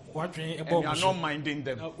are not minding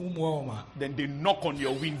them. Then they knock on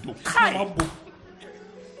your window.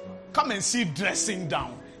 Come and see dressing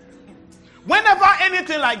down. Whenever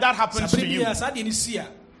anything like that happens to you,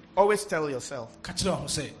 always tell yourself,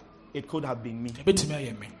 it could have been me.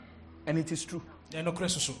 And it is true.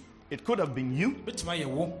 It could have been you.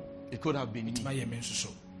 It could have been me.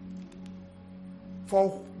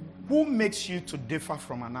 For who makes you to differ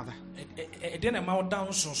from another?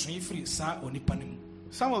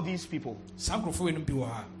 Some of these people,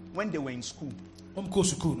 when they were in school,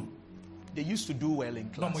 they used to do well in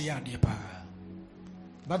class.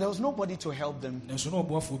 But there was nobody to help them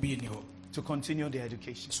to continue their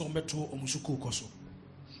education.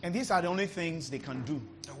 And these are the only things they can do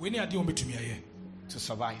to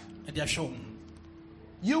survive.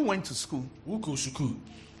 You went to school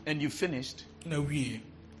and you finished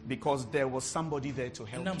because there was somebody there to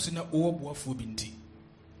help you.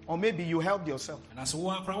 Or maybe you helped yourself.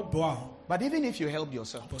 But even if you helped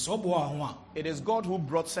yourself, it is God who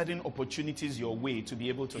brought certain opportunities your way to be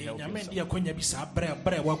able to help yourself.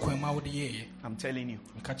 I'm telling you.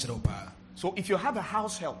 So if you have a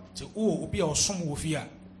house help,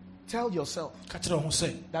 tell yourself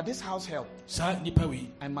that this house help,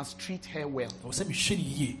 I must treat her well.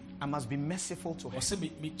 I must be merciful to her.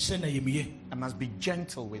 I must be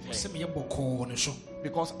gentle with her.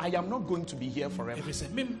 Because I am not going to be here forever.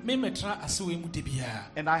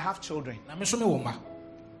 And I have children.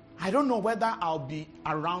 I don't know whether I'll be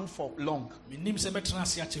around for long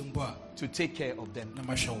to take care of them.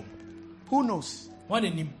 Who knows?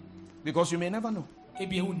 Because you may never know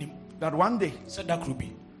that one day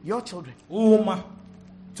your children,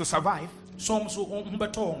 to survive,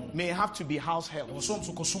 may have to be house help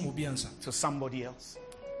to somebody else.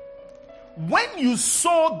 When you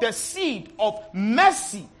sow the seed of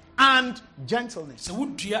mercy and gentleness,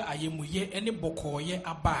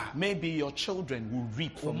 maybe your children will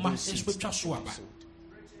reap from those seeds.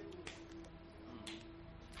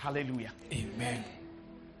 Hallelujah. Amen.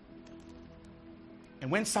 And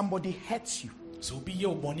when somebody hurts you,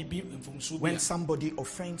 when somebody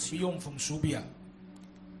offends you,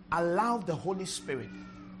 allow the Holy Spirit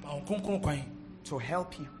to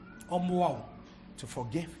help you to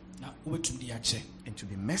forgive and to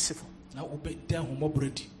be merciful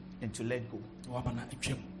and to let go.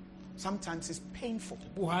 Sometimes it's painful.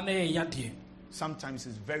 Sometimes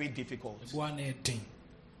it's very difficult.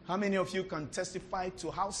 How many of you can testify to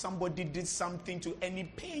how somebody did something to any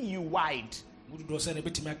pain you wide? Have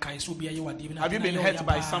you been hurt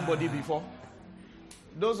by somebody before?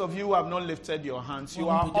 Those of you who have not lifted your hands, you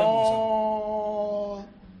are all...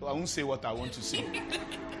 I won't say what I want to say.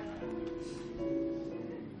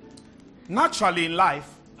 Naturally in life,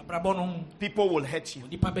 people will hurt you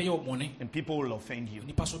and people will offend you.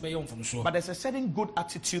 But there's a certain good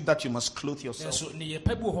attitude that you must clothe yourself.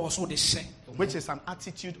 which is an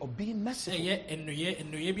attitude of being merciful and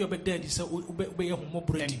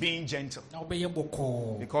being gentle.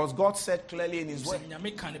 Because God said clearly in His word,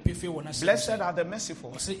 blessed are the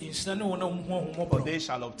merciful, for they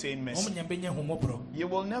shall obtain mercy. You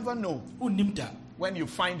will never know when you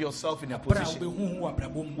find yourself in a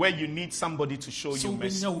position where you need somebody to show you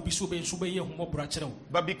mercy.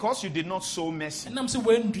 But because you did not sow mercy,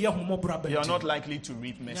 you are not likely to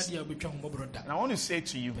reap mercy. And I want to say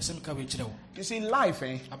to you, you see, life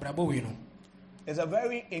is a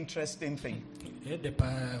very interesting thing.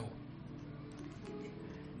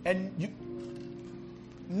 And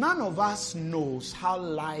none of us knows how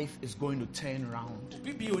life is going to turn around.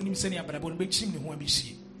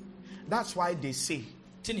 That's why they say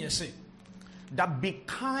that be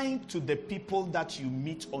kind to the people that you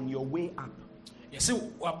meet on your way up.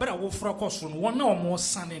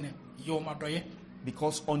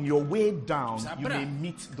 Because on your way down, you may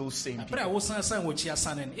meet those same people.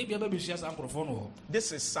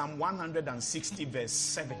 This is Psalm 160 verse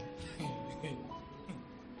 7.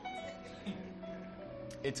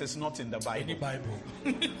 It is not in the Bible.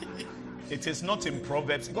 It is not in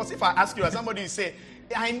Proverbs. Because if I ask you, somebody say,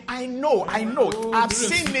 I know, I've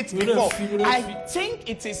seen it before. I think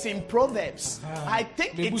it is in Proverbs. I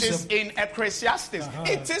think it is in Ecclesiastes.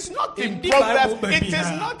 It is not in Proverbs. It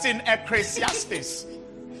is not in Ecclesiastes.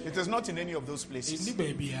 It is not in any of those places.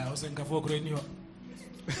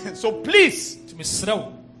 So please,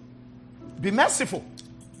 be merciful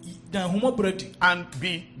and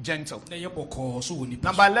be gentle.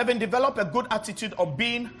 Number 11, develop a good attitude of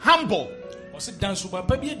being humble.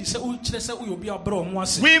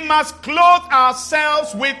 We must clothe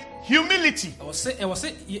ourselves with humility.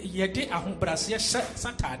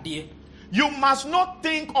 You must not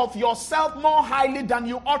think of yourself more highly than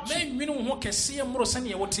you ought to.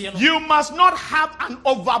 You must not have an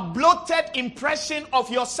overbloated impression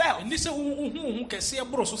of yourself.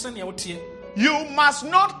 You must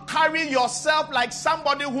not carry yourself like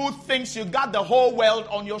somebody who thinks you got the whole world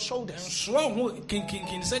on your shoulders.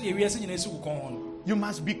 You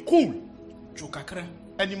must be cool.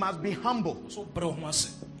 And you must be humble.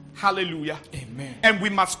 Hallelujah. Amen. And we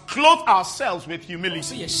must clothe ourselves with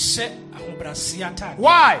humility.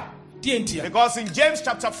 Why? Because in James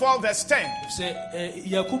chapter 4 verse 10,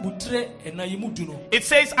 it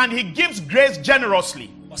says, and He gives grace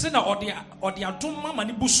generously.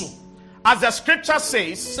 As the scripture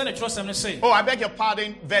says, oh, I beg your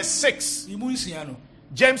pardon, verse 6.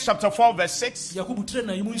 James chapter 4 verse 6.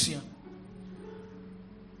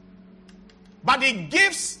 But He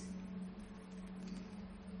gives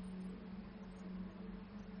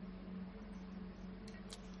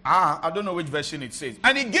I don't know which version it says.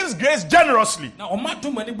 And He gives grace generously.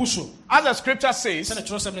 As the scripture says,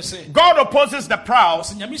 God opposes the proud,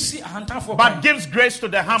 but gives grace to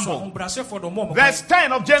the humble. Verse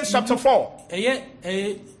 10 of James chapter 4.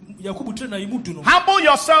 Humble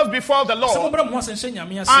yourselves before the Lord,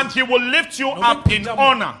 and He will lift you up in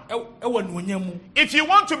honor. If you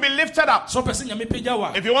want to be lifted up,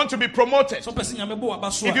 if you want to be promoted,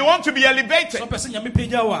 if you want to be elevated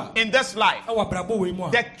in this life,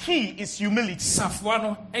 the key is humility.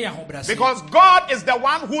 Because God is the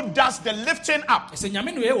one who does the lifting up.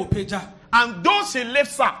 And those He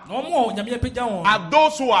lifts up are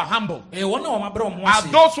those who are humble, are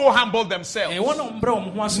those who humble themselves.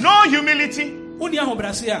 No humility, no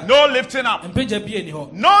lifting up.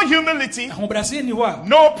 No humility,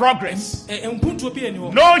 no progress.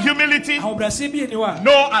 No humility,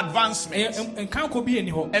 no advancement.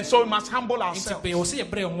 And so we must humble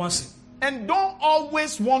ourselves. And don't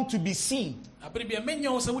always want to be seen.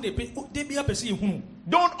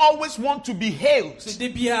 Don't always want to be hailed.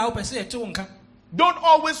 Don't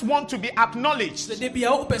always want to be acknowledged.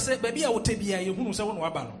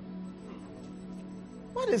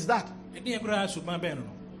 What is that?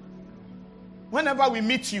 Whenever we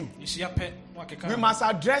meet you, we must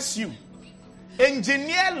address you.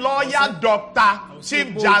 Engineer, lawyer, doctor,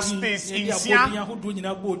 chief justice, if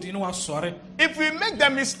we make the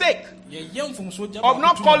mistake of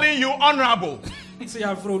not calling you honorable,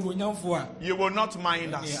 you will not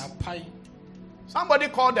mind us. Somebody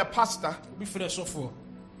called the pastor,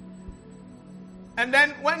 and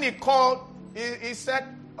then when he called, he said,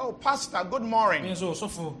 "Oh, pastor, good morning." And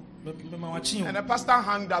the pastor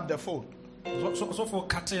hung up the phone.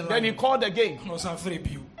 Then he called again.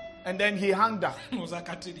 And then he hung up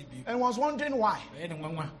and was wondering why.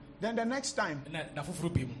 Then the next time,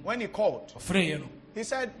 when he called, he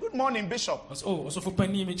said, "Good morning, Bishop." And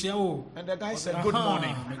the guy said, "Good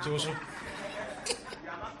morning."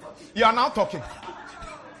 You are now talking.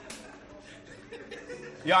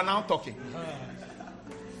 You are now talking.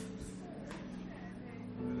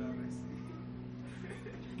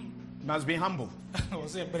 Must be humble.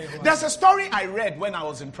 There's a story I read when I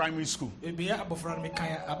was in primary school.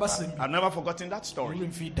 I've never forgotten that story.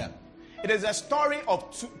 It is a story of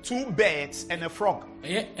two birds and a frog.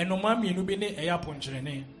 They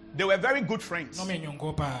were very good friends.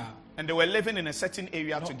 And they were living in a certain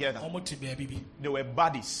area together. They were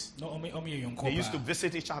buddies. They used to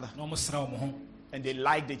visit each other. And they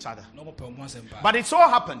liked each other. But it so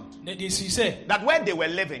happened that where they were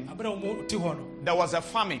living, there was a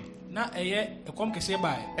famine.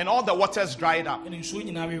 And all the waters dried up.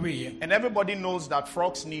 And everybody knows that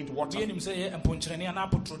frogs need water.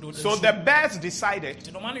 So the birds decided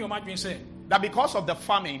that because of the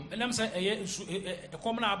famine and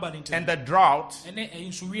the drought,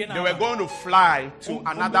 they were going to fly to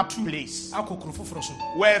another place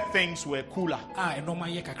where things were cooler.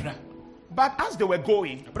 But as they were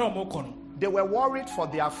going, they were worried for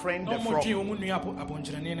their friend the frog,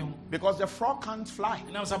 because the frog can't fly.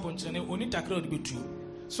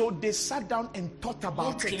 So they sat down and thought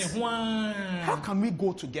about it. How can we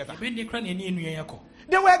go together? They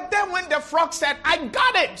were there when the frog said, I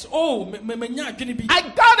got it. I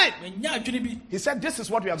got it. He said, this is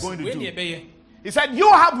what we are going to do. He said,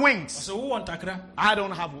 you have wings. I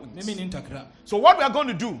don't have wings. So what we are going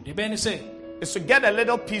to do is to get a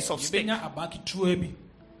little piece of stick.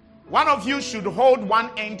 One of you should hold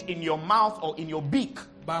one end in your mouth or in your beak,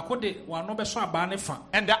 and the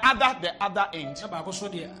other end.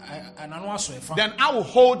 Then I will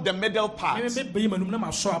hold the middle part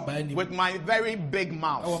with my very big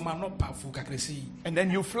mouth. And then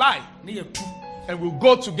you fly, and we'll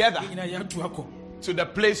go together to the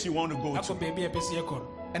place you want to go to.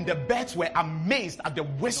 And the birds were amazed at the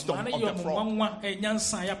wisdom of the frog.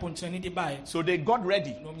 So they got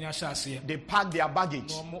ready. They packed their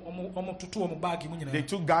baggage. They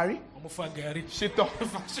took Gary, Shito,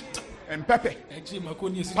 and Pepe,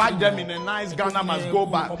 packed them in a nice Ghana must go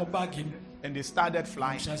bag, and they started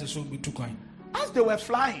flying. As they were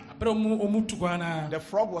flying, the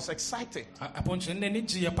frog was excited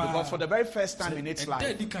because for the very first time in its life,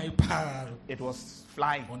 it was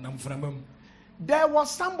flying. There was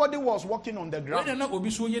somebody who was walking on the ground who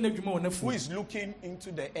is looking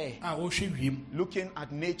into the air, looking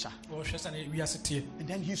at nature. And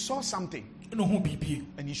then he saw something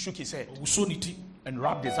and he shook his head and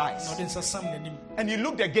rubbed his eyes. And he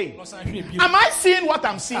looked again. Am I seeing what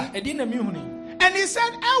I'm seeing? And he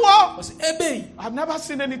said, I've never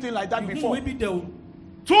seen anything like that before.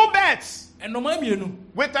 2 birds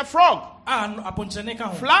with a frog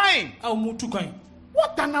flying.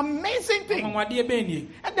 What an amazing thing. And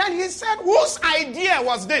then he said, whose idea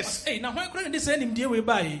was this? And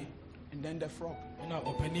then the frog.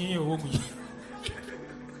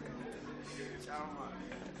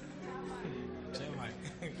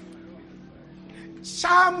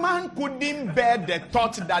 Shaman couldn't bear the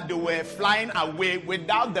thought that they were flying away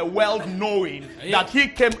without the world knowing that he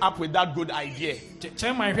came up with that good idea. So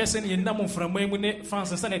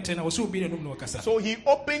he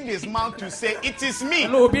opened his mouth to say, it is me.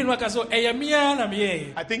 I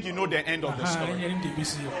think you know the end of the story.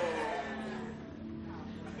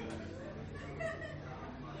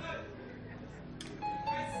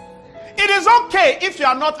 It is okay if you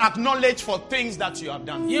are not acknowledged for things that you have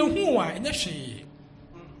done.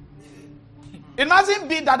 It mustn't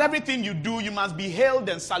be that everything you do, you must be hailed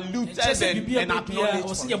and saluted and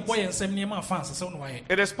acknowledged.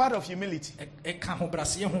 It is part of humility.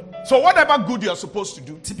 So whatever good you are supposed to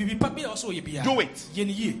do, do it.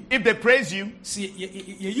 If they praise you,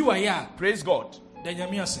 praise God.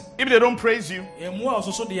 If they don't praise you,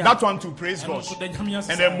 that one to praise God.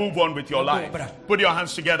 And then move on with your life. Put your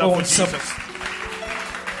hands together for Jesus.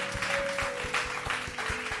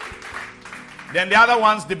 Then the other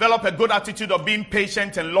ones develop a good attitude of being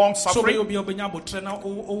patient and long suffering.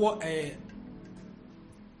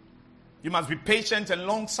 You must be patient and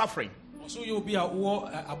long suffering.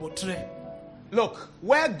 Look,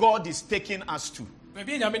 where God is taking us to,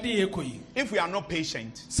 if we are not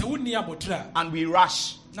patient and we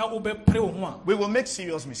rush, we will make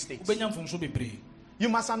serious mistakes. You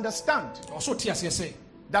must understand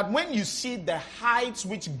that when you see the heights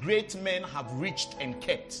which great men have reached and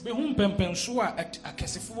kept, they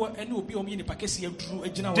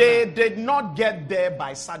did not get there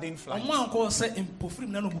by sudden flight.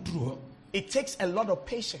 It takes a lot of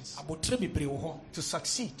patience to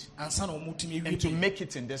succeed and to make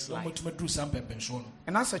it in this life.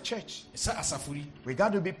 And as a church, we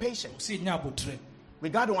got to be patient. We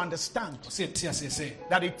got to understand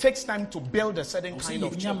that it takes time to build a certain kind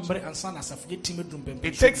of church.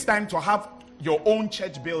 It takes time to have your own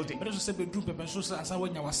church building.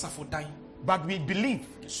 But we believe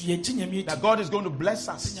that God is going to bless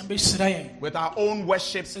us with our own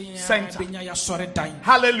worship center.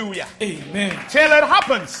 Hallelujah. Amen. Till it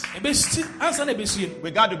happens, we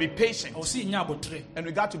got to be patient and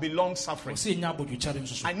we got to be long suffering.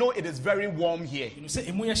 I know it is very warm here,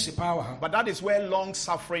 but that is where long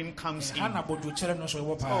suffering comes in.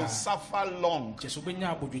 Oh, suffer long.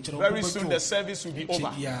 Very soon the service will be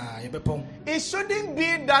over. It shouldn't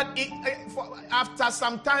be that after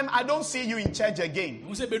some time I don't see you in church again.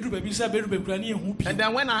 And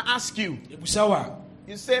then when I ask you,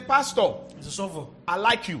 you say, Pastor, I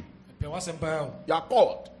like you. You are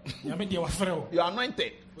called. You are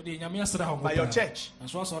anointed. By your church,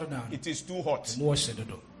 it is too hot.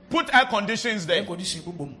 Put air conditions there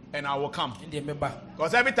and I will come.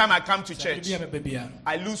 Because every time I come to church,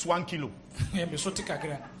 I lose 1 kilo.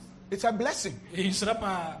 It's a blessing. Isn't it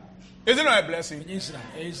a blessing?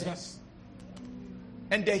 Yes.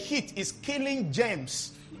 And the heat is killing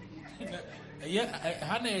germs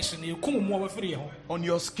on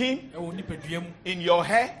your skin, in your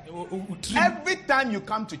hair. Every time you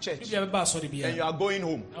come to church and you are going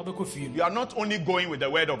home, you are not only going with the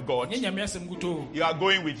word of God, you are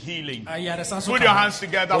going with healing. Put your hands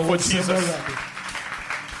together for Jesus.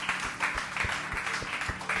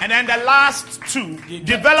 And then the last two,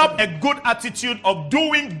 develop a good attitude of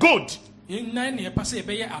doing good.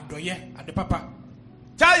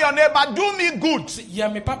 Tell your neighbor, do me good.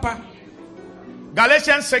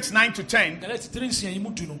 Galatians 6:9-10.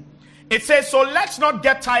 It says, so let's not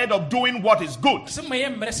get tired of doing what is good. At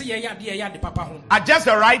just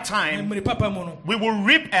the right time, we will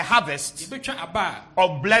reap a harvest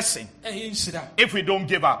of blessing if we don't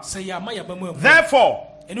give up. Therefore,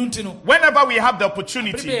 whenever we have the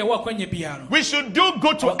opportunity, we should do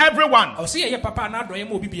good to everyone,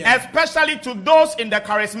 especially to those in the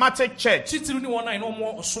charismatic church. Is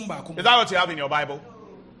that what you have in your Bible?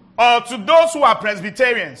 Or to those who are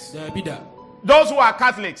Presbyterians, those who are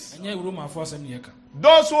Catholics,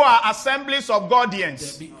 those who are Assemblies of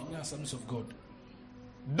Godians,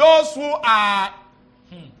 those who are,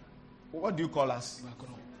 what do you call us?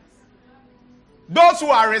 Those who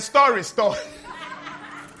are restore.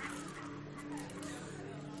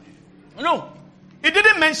 No, it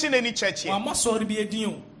didn't mention any church here.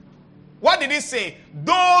 What did it say?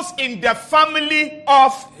 Those in the family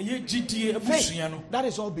of faith. That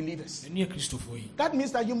is all believers. That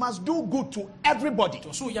means that you must do good to everybody.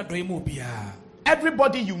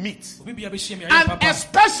 Everybody you meet. And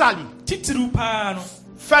especially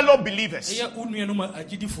fellow believers.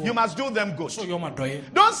 You must do them good.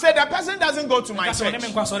 Don't say the person doesn't go to my church,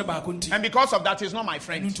 and because of that he's not my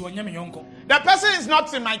friend. The person is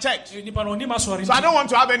not in my church, so I don't want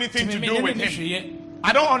to have anything to do with him.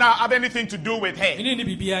 I don't want to have anything to do with her.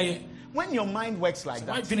 When your mind works like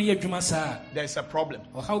that, there's a problem.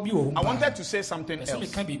 I wanted to say something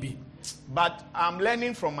else, but I'm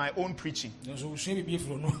learning from my own preaching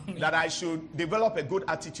that I should develop a good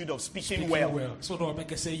attitude of speaking well.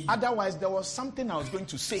 Otherwise, there was something I was going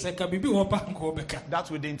to say that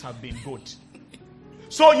wouldn't have been good.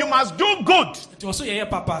 So you must do good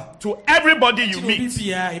to everybody you meet.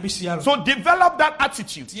 So develop that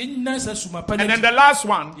attitude. And then the last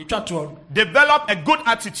one, develop a good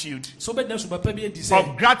attitude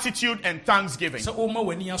of gratitude and thanksgiving. 2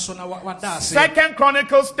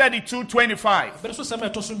 Chronicles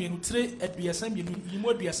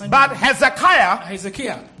 32:25. But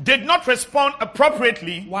Hezekiah did not respond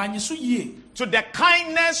appropriately to the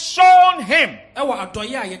kindness shown him,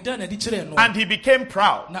 and he became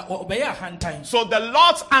proud. So the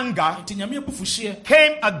Lord's anger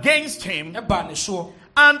came against him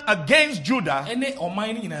and against Judah and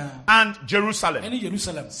Jerusalem.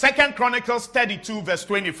 2 Chronicles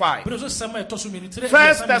 32:25.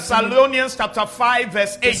 1 Thessalonians chapter 5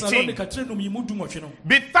 verse 18.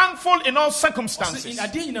 Be thankful in all circumstances,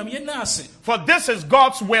 for this is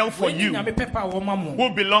God's will for you who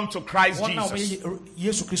belong to Christ Jesus.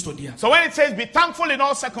 So when it says be thankful in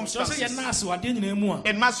all circumstances, it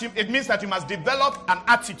means that you must develop an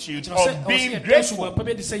attitude of being grateful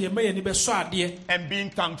and being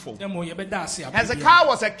thankful. Hezekiah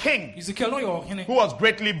was a king who was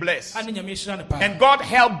greatly blessed, and God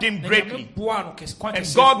helped him greatly,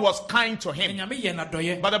 and God was kind to him.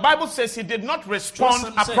 But the Bible says he did not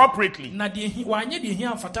respond appropriately. When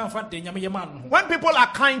people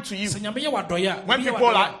are kind to you,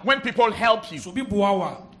 when people help you,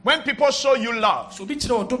 When people show you love, So be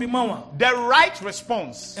chiro to be mawa. the right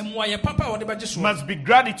response And why papa or the badges must be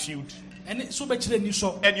gratitude, and so be chiro ni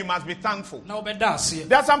so. and you must be thankful. Now be das.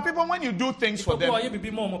 There are some people, when you do things for them, Papa ye be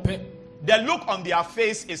more pe. the look on their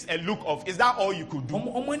face is a look of, is that all you could do?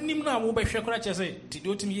 Omo nim na wo be hwe kora che say ti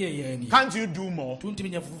do timi ye ni. Can't you do more?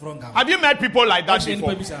 Tuntimi nya fufuro nga. Have you met people like that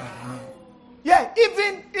before? Yeah,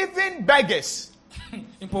 even beggars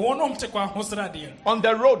Impo wono mte kwa hosra de. on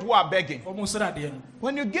the road who are begging. Omo sra de.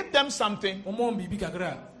 When you give them something, Omo bibi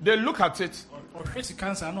kakra. they look at it, O hwe si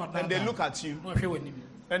cancer no and they look at you, No hwe wanim.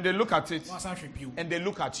 and they look at it, No asan hwe piu. and they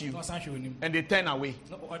look at you, No asan hwe wanim. and they turn away.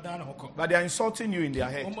 No oda na hokọ. But they are insulting you in their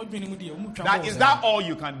head. Omo dwene mu de omo twa. That is that all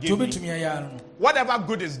you can give Jobe me? tumi ya no. Whatever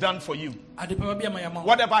good is done for you, Ade papa bia ma ya ma.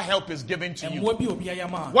 whatever help is given to you, Mo bi obi ya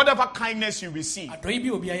ma. whatever kindness you receive, Adoi bi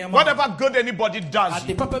obi ya ma. whatever good anybody does Ade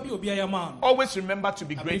you, papa bi obi ya ma. always remember to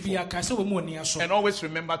be grateful Bibia ka se wo mu oni aso. and always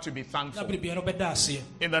remember to be Na thankful. bibia no be da ase.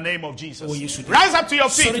 In the name of Jesus. Oh, yes, you do. Rise up to your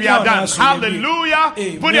feet. Sorry, We are down, done. sorry, Hallelujah.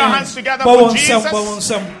 Amen. Put your hands together Bow for on some, bow on Jesus.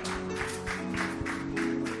 some.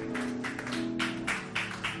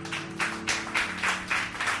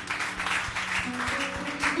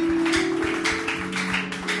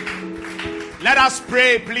 Let us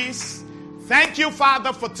pray, please. Thank you,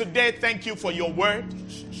 Father, for today. Thank you for your word.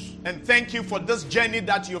 And thank you for this journey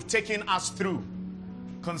that you've taken us through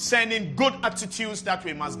concerning good attitudes that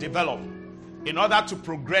we must develop in order to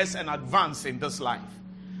progress and advance in this life.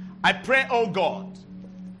 I pray, oh God,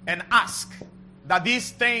 and ask that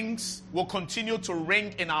these things will continue to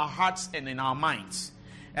ring in our hearts and in our minds.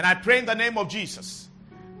 And I pray in the name of Jesus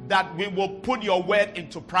that we will put your word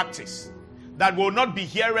into practice, that we will not be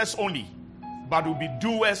hearers only, but will be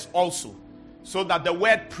doers also, so that the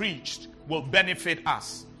word preached will benefit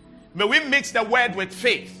us. May we mix the word with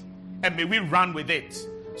faith, and may we run with it,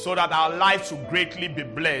 so that our lives will greatly be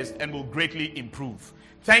blessed and will greatly improve.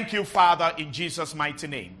 Thank you, Father, in Jesus' mighty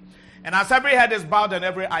name. And as every head is bowed and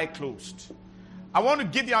every eye closed, I want to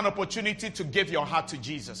give you an opportunity to give your heart to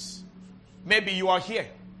Jesus. Maybe you are here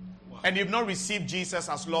and you've not received Jesus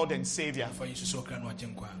as Lord and Savior,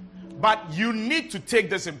 but you need to take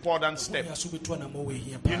this important step.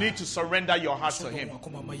 You need to surrender your heart to Him.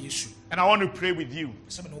 And I want to pray with you.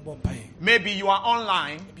 Maybe you are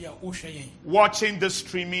online watching this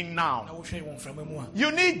streaming now.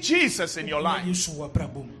 You need Jesus in your life.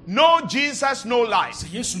 No Jesus, no life.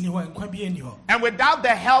 And without the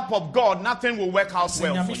help of God, nothing will work out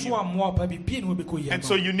well for you. And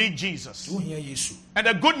so you need Jesus. And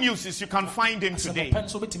the good news is you can find Him today.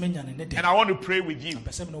 And I want to pray with you.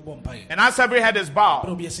 And as every head is bowed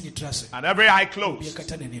and every eye closed,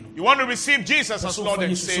 you want to receive Jesus as Lord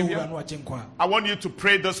and Savior, I want you to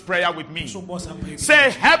pray this prayer with me.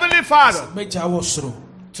 Say, Heavenly Father,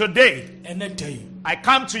 today I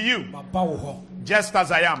come to you just as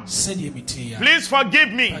I am. Please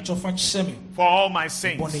forgive me for all my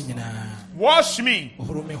sins. Wash me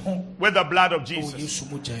with the blood of Jesus.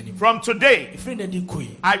 From today,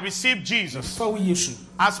 I receive Jesus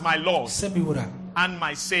as my Lord and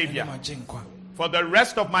my Savior. For the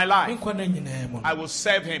rest of my life, I will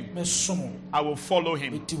serve Him. I will follow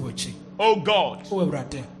Him. Oh God,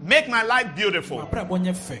 make my life beautiful.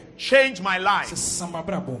 Change my life.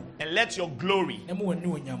 And let your glory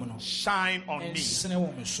shine on me.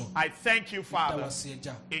 I thank you, Father,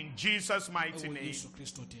 in Jesus' mighty name.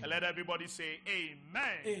 And let everybody say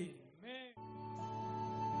amen.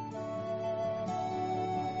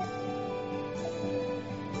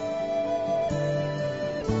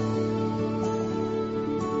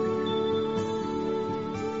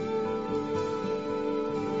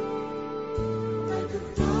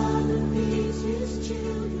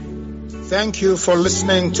 Thank you for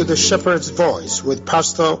listening to the Shepherd's Voice with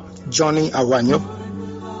Pastor Johnny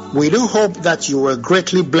Awanyo. We do hope that you were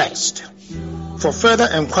greatly blessed. For further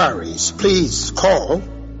enquiries, please call,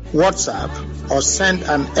 WhatsApp, or send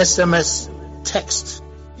an SMS text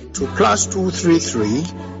to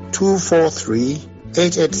 +233 243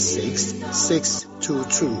 886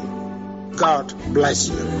 622. God bless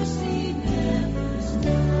you.